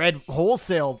god, Red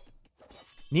wholesale.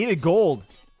 Needed gold.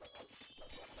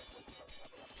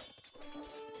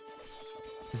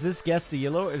 Is this guess the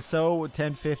yellow? If so,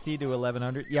 1050 to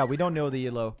 1100. Yeah, we don't know the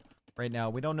yellow right now.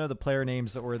 We don't know the player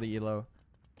names or the yellow.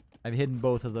 I've hidden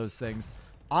both of those things.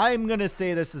 I'm going to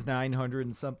say this is 900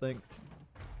 and something.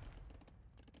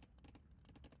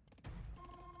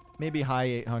 Maybe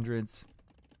high 800s.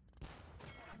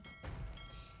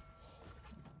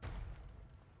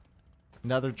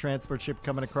 Another transport ship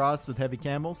coming across with heavy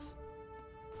camels.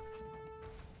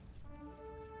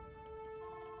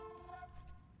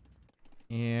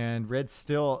 And Red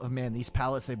still... Oh man, these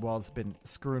palisade walls have been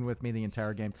screwing with me the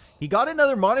entire game. He got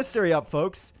another monastery up,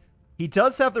 folks. He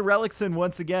does have the relics in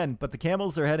once again, but the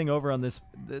camels are heading over on this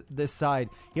side.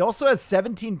 He also has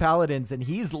 17 paladins, and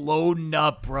he's loading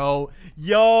up, bro.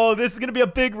 Yo, this is going to be a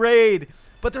big raid.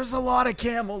 But there's a lot of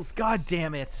camels. God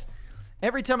damn it.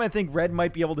 Every time I think Red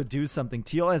might be able to do something,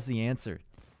 Teal has the answer.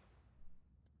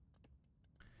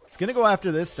 It's going to go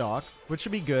after this dock, which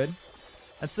should be good.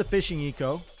 That's the fishing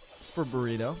eco for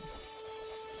Burrito.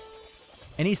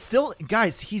 And he's still...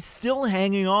 Guys, he's still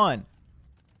hanging on.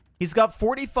 He's got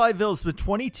 45 villas with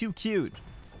 22 queued.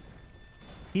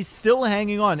 He's still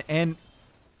hanging on. And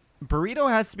Burrito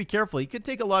has to be careful. He could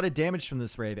take a lot of damage from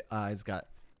this raid. He's got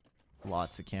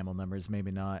lots of camel numbers.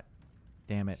 Maybe not.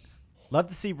 Damn it. Love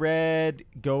to see Red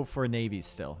go for Navy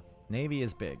still. Navy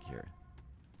is big here.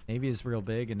 Navy is real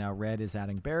big. And now Red is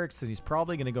adding barracks. And he's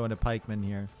probably going to go into pikemen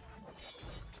here.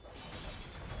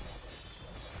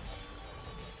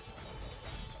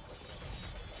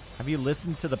 Have you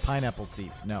listened to the Pineapple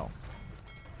Thief? No.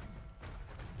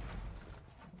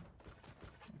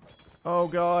 Oh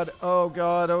god, oh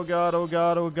god, oh god, oh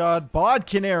god, oh god.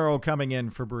 Bodcanero coming in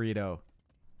for Burrito.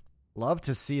 Love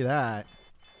to see that.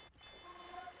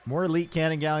 More elite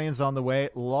cannon galleons on the way.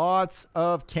 Lots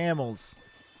of camels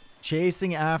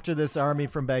chasing after this army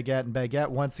from Baguette. And Baguette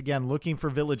once again looking for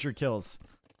villager kills.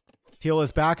 Teal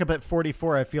is back up at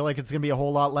 44. I feel like it's going to be a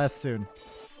whole lot less soon.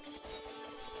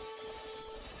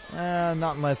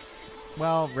 Not unless,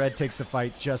 well, Red takes a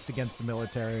fight just against the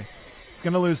military. He's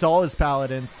going to lose all his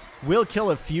paladins. Will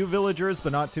kill a few villagers,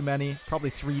 but not too many. Probably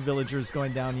 3 villagers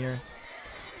going down here.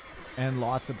 And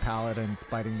lots of paladins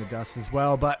biting the dust as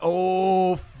well. But,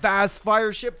 oh, fast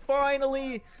fire ship.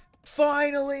 Finally!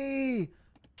 Finally!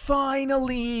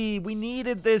 Finally! We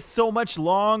needed this so much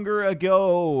longer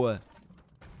ago.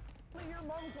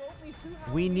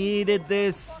 We needed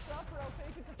this...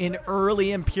 In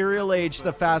early Imperial Age,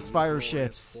 the fast fire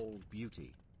ships.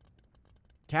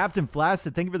 Captain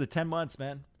Flaccid, thank you for the 10 months,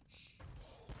 man.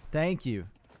 Thank you.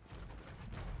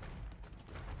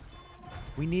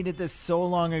 We needed this so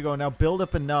long ago. Now build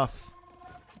up enough.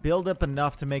 Build up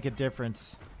enough to make a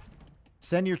difference.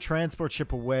 Send your transport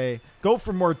ship away. Go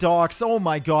for more docks. Oh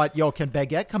my god. Yo, can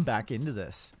Baguette come back into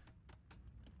this?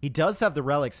 He does have the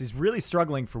relics. He's really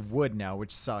struggling for wood now,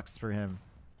 which sucks for him.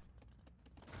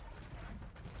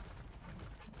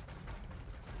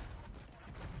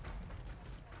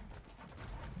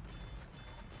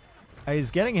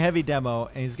 He's getting heavy demo,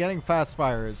 and he's getting fast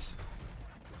fires.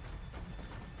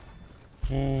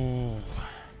 I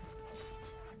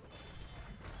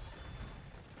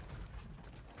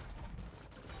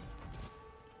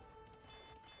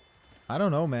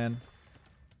don't know, man.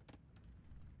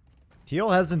 Teal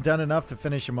hasn't done enough to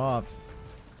finish him off.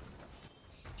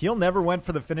 Teal never went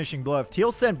for the finishing blow. If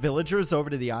Teal sent villagers over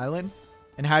to the island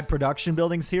and had production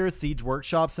buildings here, siege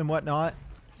workshops and whatnot,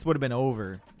 this would have been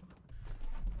over.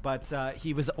 But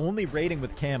he was only raiding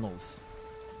with camels,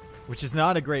 which is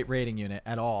not a great raiding unit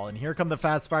at all. And here come the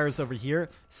fast fires over here.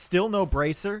 Still no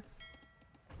bracer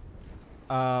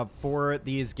for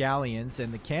these galleons.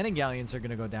 And the cannon galleons are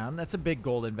going to go down. That's a big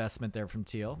gold investment there from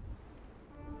Teal.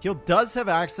 Teal does have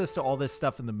access to all this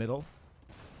stuff in the middle.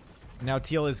 Now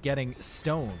Teal is getting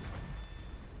stone.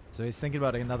 So he's thinking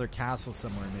about another castle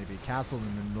somewhere, maybe. Castle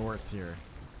in the north here,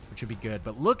 which would be good.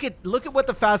 But look at what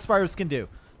the fast fires can do.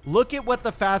 Look at what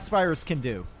the fast fires can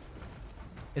do.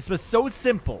 This was so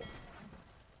simple.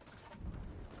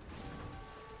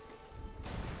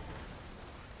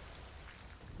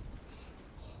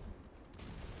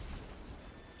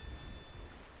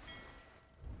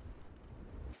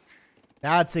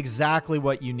 That's exactly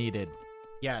what you needed.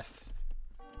 Yes.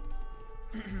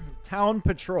 Town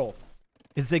patrol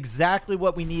is exactly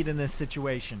what we need in this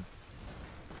situation.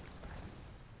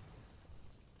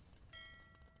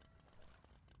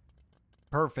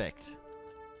 Perfect.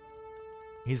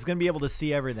 He's going to be able to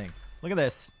see everything. Look at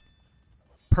this.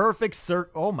 Perfect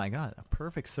circle. Oh my god, a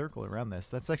perfect circle around this.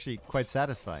 That's actually quite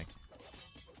satisfying.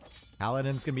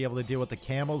 Paladin's going to be able to deal with the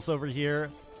camels over here.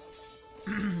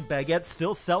 Baguette's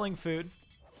still selling food.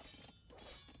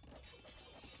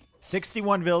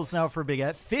 61 vills now for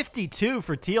Baguette. 52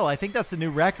 for Teal. I think that's a new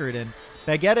record. And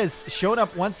Baguette has shown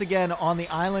up once again on the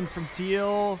island from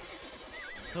Teal.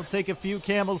 He'll take a few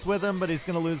camels with him, but he's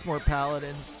going to lose more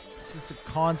paladins. It's just a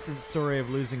constant story of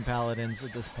losing paladins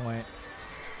at this point.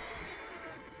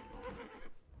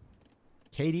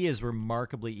 KD is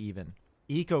remarkably even.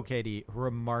 Eco KD,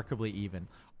 remarkably even.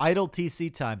 Idle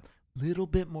TC time, little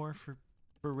bit more for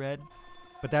Red.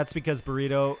 But that's because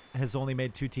Burrito has only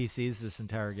made 2 TCs this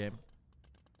entire game.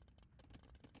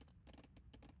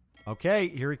 Okay,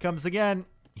 here he comes again.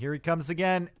 Here he comes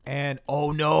again. And,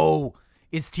 oh no!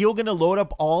 Is Teal going to load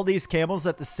up all these camels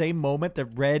at the same moment that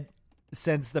Red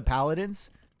sends the paladins?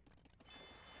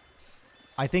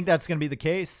 I think that's going to be the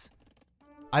case.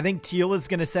 I think Teal is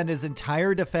going to send his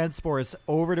entire defense force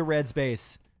over to Red's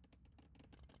base.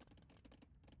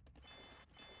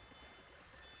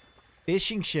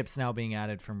 Fishing ships now being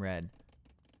added from Red.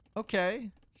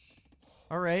 Okay.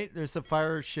 All right. There's a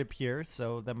fire ship here,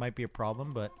 so that might be a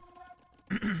problem, but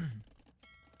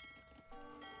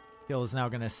Teal is now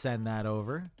going to send that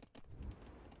over.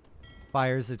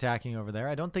 Fire's attacking over there.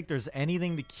 I don't think there's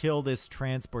anything to kill this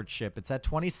transport ship. It's at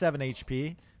 27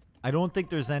 HP. I don't think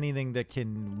there's anything that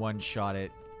can one-shot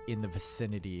it in the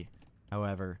vicinity,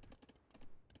 however.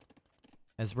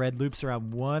 As Red loops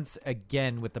around once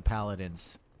again with the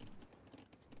paladins.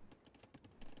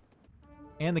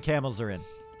 And the camels are in.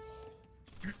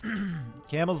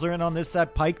 Camels are in on this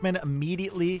side. Pikemen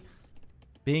immediately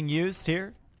being used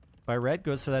here by Red.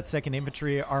 Goes for that second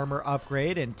infantry armor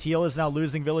upgrade. And Teal is now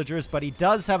losing villagers, but he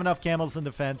does have enough camels in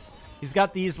defense. He's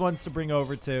got these ones to bring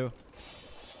over too.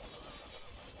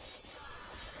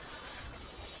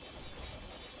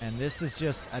 And this is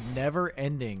just a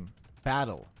never-ending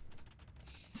battle.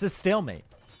 It's a stalemate.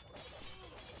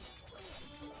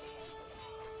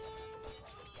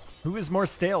 Who is more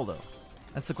stale, though?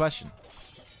 That's the question.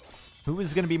 Who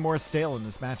is going to be more stale in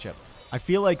this matchup? I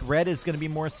feel like Red is going to be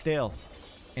more stale.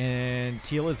 And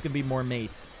Teal is going to be more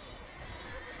mate.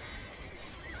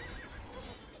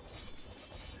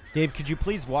 Dave, could you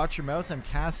please watch your mouth? I'm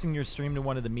casting your stream to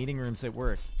one of the meeting rooms at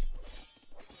work.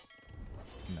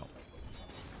 No.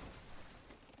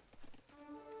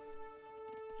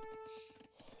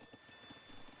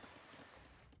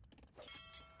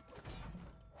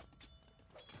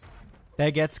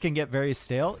 Baguettes can get very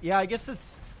stale. Yeah, I guess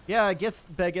it's... Yeah, I guess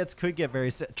baguettes could get very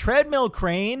stale. Treadmill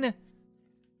crane?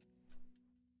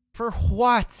 For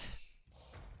what?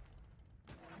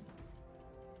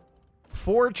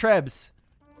 4 trebs.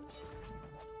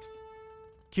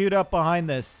 Queued up behind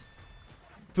this.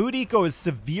 Food eco is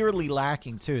severely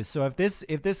lacking too. So if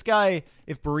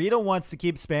Burrito wants to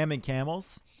keep spamming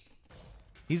camels,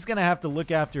 he's going to have to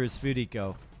look after his food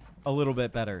eco a little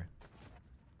bit better.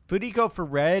 Food eco for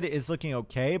Red is looking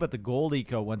okay, but the gold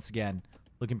eco, once again,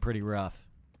 looking pretty rough.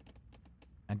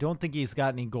 I don't think he's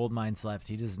got any gold mines left.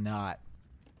 He does not.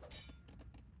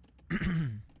 He's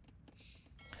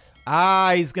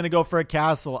going to go for a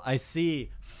castle. I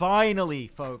see. Finally,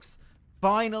 folks.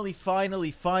 Finally,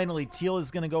 Teal is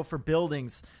going to go for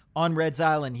buildings on Red's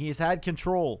Island. He has had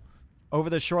control over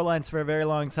the shorelines for a very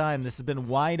long time. This has been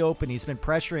wide open. He's been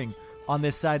pressuring on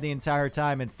this side the entire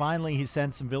time, and finally he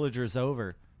sends some villagers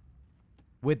over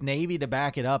with Navy to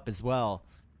back it up as well.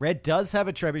 Red does have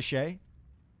a trebuchet,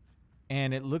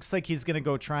 and it looks like he's going to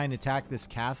go try and attack this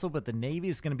castle, but the Navy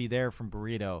is going to be there from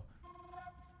Burrito.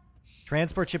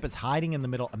 Transport ship is hiding in the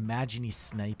middle. Imagine he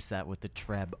snipes that with the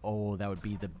treb. Oh, that would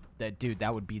be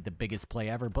that would be the biggest play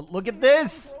ever. But look at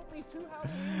this.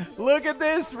 Look at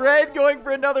this. Red going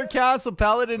for another castle.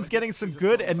 Paladin's getting some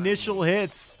good initial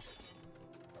hits.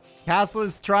 Castle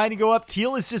is trying to go up.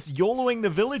 Teal is just YOLOing the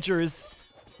villagers.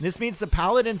 This means the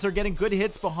Paladins are getting good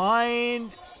hits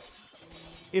behind.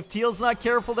 If Teal's not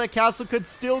careful, that castle could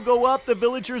still go up. The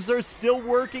villagers are still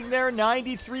working there.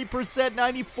 93%,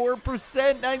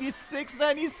 94%, 96,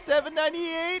 97,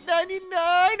 98,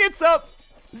 99. It's up.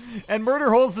 And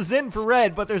Murder Holes is in for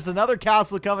Red, but there's another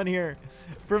castle coming here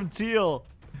from Teal.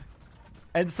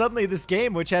 And suddenly this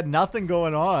game, which had nothing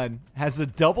going on, has a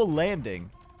double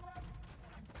landing.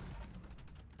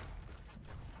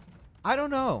 I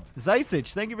don't know.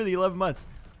 Zysich, thank you for the 11 months.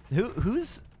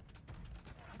 Who's...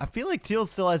 I feel like Teal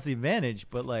still has the advantage,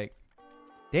 but like...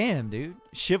 Damn, dude.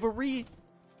 Chivalry?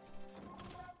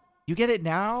 You get it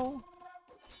now?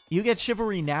 You get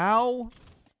Chivalry now?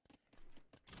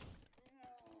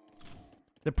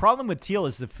 The problem with Teal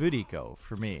is the food eco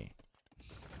for me.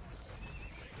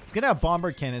 He's going to have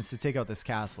bomber cannons to take out this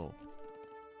castle.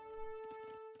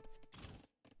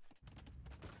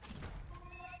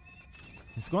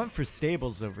 He's going for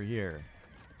stables over here.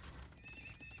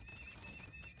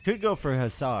 Could go for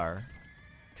Hussar.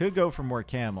 Could go for more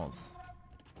camels.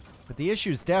 But the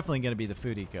issue is definitely going to be the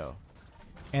food eco.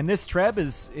 And this Treb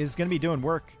is going to be doing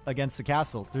work against the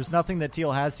castle. There's nothing that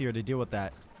Teal has here to deal with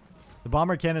that. The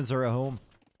bomber cannons are at home.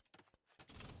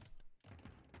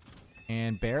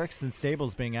 And barracks and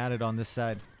stables being added on this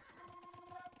side.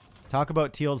 Talk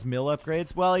about Teal's mill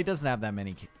upgrades. Well, he doesn't have that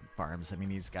many farms. I mean,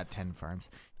 he's got 10 farms.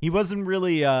 He wasn't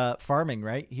really farming,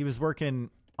 right? He was working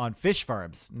on fish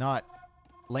farms, not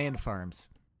land farms.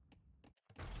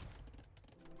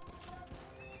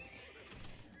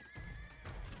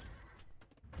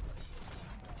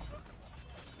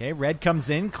 Okay, red comes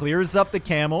in, clears up the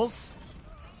camels.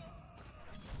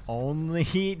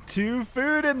 Only 2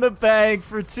 food in the bag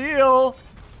for Teal.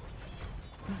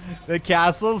 The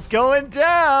castle's going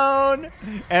down.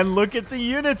 And look at the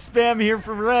unit spam here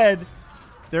for red.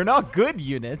 They're not good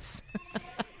units.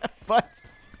 But,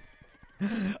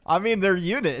 I mean, they're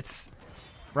units.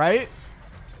 Right?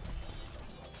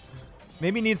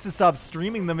 Maybe needs to stop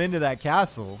streaming them into that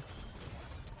castle.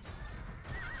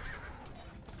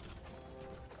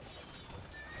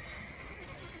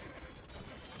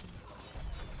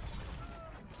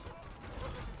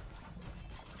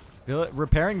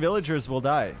 Repairing villagers will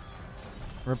die.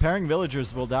 Repairing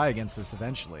villagers will die against this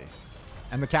eventually.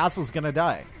 And the castle's gonna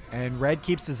die. And red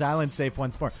keeps his island safe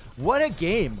once more. What a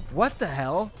game. What the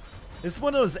hell? This is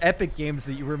one of those epic games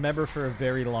that you remember for a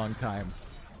very long time.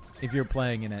 If you're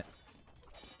playing in it.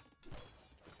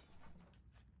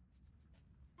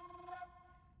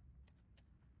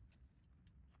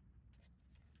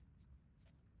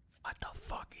 What the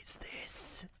fuck is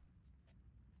this?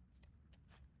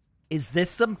 Is this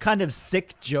some kind of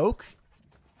sick joke?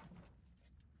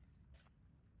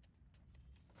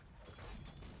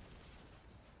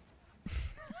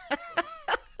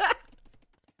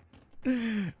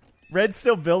 Red's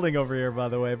still building over here, by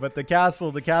the way, but the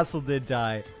castle did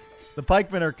die. The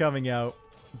pikemen are coming out.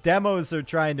 Demos are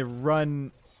trying to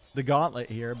run the gauntlet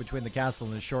here between the castle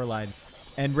and the shoreline.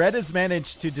 And red has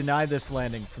managed to deny this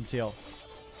landing from Teal.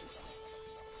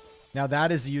 Now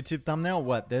that is a YouTube thumbnail.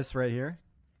 What, this right here?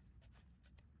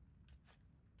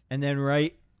 And then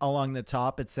right along the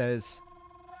top, it says,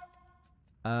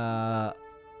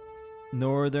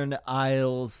 Northern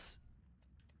Isles,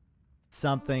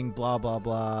 something, blah, blah,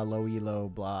 blah, low elo,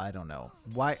 blah, I don't know.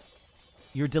 Why?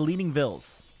 You're deleting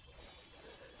vills.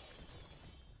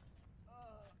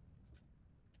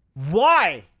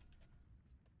 Why?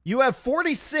 You have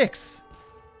 46.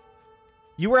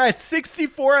 You were at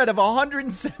 64 out of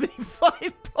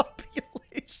 175 population.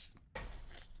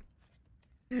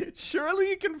 Surely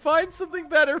you can find something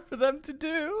better for them to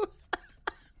do.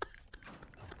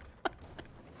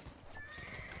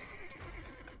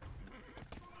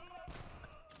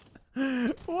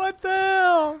 What the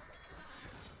hell?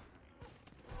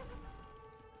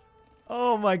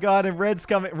 Oh my god, and red's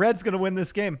coming. Red's gonna win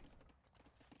this game.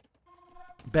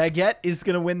 Baguette is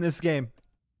gonna win this game.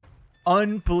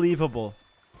 Unbelievable.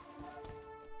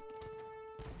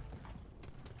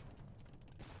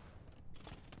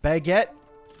 Baguette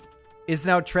is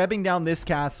now trebbing down this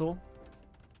castle.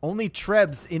 Only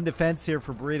trebs in defense here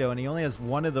for Burrito, and he only has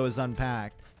one of those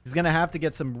unpacked. He's going to have to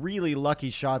get some really lucky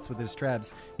shots with his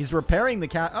trebs. He's repairing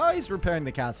the he's repairing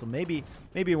the castle. Maybe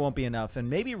it won't be enough. And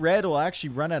maybe red will actually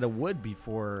run out of wood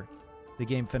before the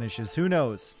game finishes. Who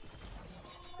knows?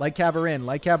 Lightcab are in.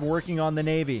 Lightcab working on the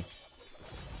navy.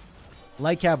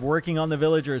 Lightcab working on the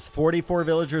villagers. 44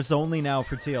 villagers only now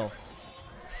for Teal.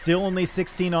 Still only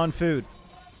 16 on food.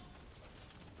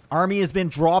 Army has been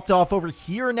dropped off over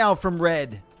here now from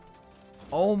red.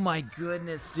 Oh my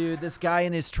goodness, dude. This guy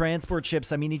and his transport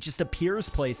ships, I mean, he just appears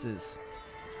places.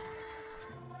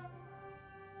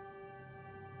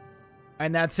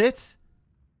 And that's it.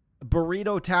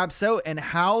 Burrito taps out. And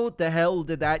how the hell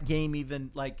did that game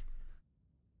even, like,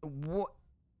 what?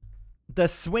 The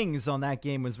swings on that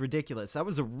game was ridiculous. That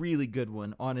was a really good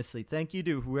one, honestly. Thank you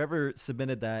to whoever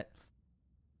submitted that.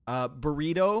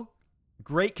 Burrito,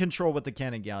 great control with the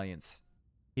cannon galleons.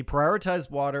 He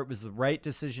prioritized water. It was the right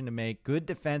decision to make. Good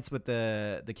defense with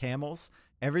the camels.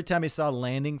 Every time he saw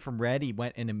landing from red, he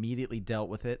went and immediately dealt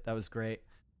with it. That was great.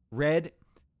 Red,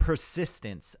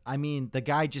 persistence. I mean, the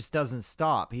guy just doesn't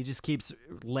stop. He just keeps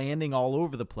landing all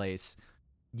over the place.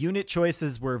 Unit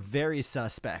choices were very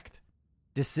suspect.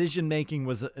 Decision-making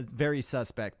was very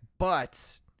suspect.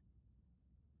 But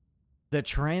the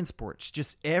transports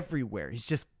just everywhere. He's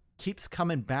just keeps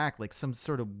coming back like some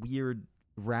sort of weird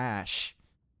rash.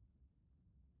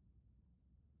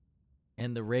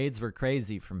 And the raids were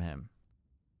crazy from him.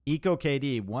 Eco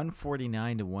KD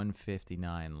 149 to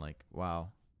 159. Like, wow.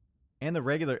 And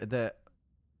the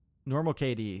normal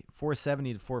KD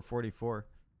 470 to 444.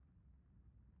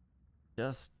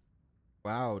 Just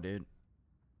wow, dude.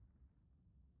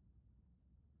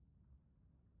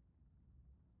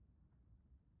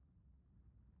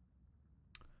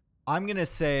 I'm going to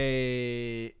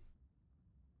say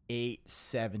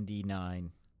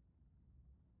 879.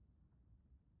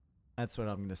 That's what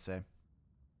I'm going to say.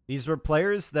 These were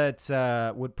players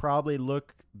that would probably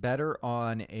look better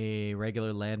on a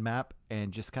regular land map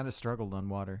and just kind of struggled on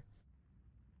water.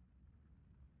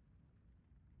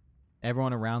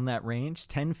 Everyone around that range.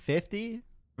 1050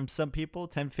 from some people.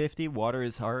 1050. Water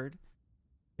is hard.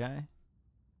 Okay.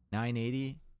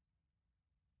 980.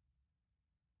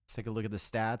 Let's take a look at the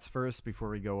stats first before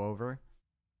we go over.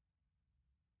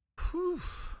 Whew.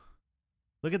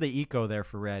 Look at the eco there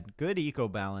for red. Good eco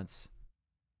balance.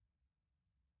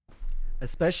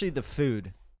 Especially the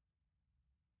food.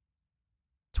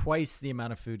 Twice the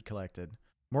amount of food collected.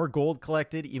 More gold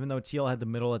collected, even though teal had the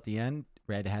middle at the end.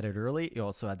 Red had it early. He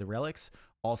also had the relics.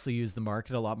 Also used the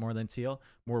market a lot more than teal.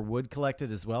 More wood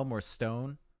collected as well. More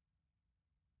stone.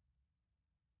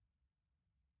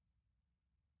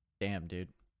 Damn, dude.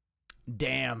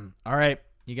 Damn. All right.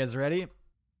 You guys ready?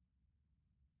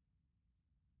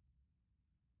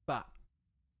 Bah.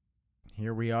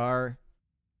 Here we are.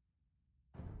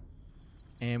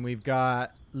 And we've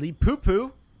got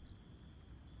Lipupu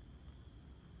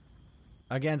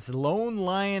against Lone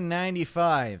Lion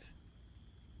 95.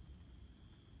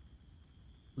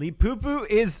 Lipupu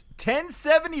is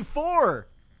 1074.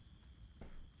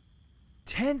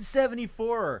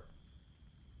 1074.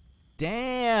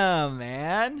 Damn,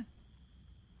 man.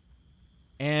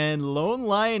 And Lone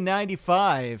Lion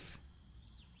 95.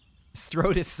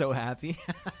 Strode is so happy.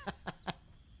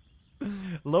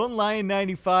 Lone Lion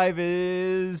 95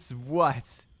 is what?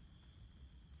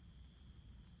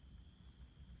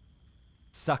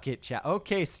 Suck it, chat.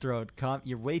 Okay, Strode.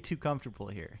 You're way too comfortable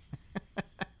here.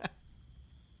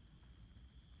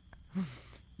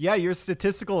 Yeah, your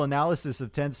statistical analysis of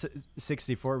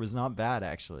 1064 was not bad,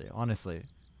 actually. Honestly. It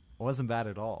wasn't bad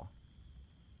at all.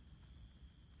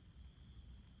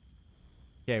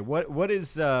 Okay, what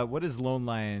is Lone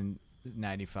Lion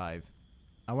 95?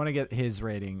 I want to get his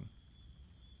rating.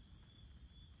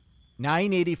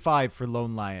 985 for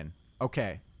Lone Lion.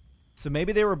 Okay. So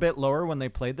maybe they were a bit lower when they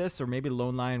played this, or maybe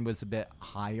Lone Lion was a bit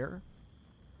higher.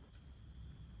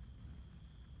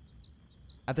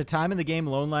 At the time of the game,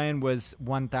 Lone Lion was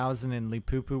 1,000 and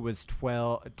Lipupu was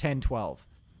 1012.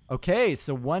 Okay,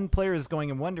 so one player is going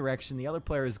in one direction, the other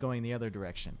player is going the other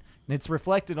direction. And it's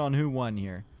reflected on who won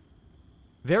here.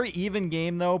 Very even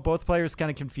game, though. Both players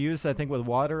kind of confused, I think, with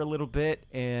water a little bit.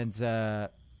 And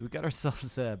we got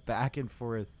ourselves a back and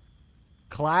forth.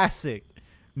 Classic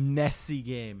messy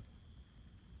game.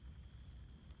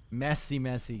 Messy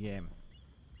game.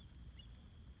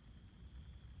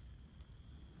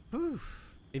 Whew.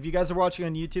 If you guys are watching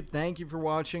on YouTube, thank you for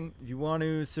watching. If you want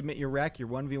to submit your rec, your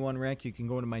 1v1 rec, you can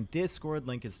go to my Discord.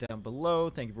 Link is down below.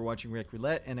 Thank you for watching Rec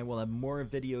Roulette, and I will have more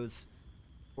videos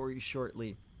for you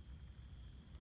shortly.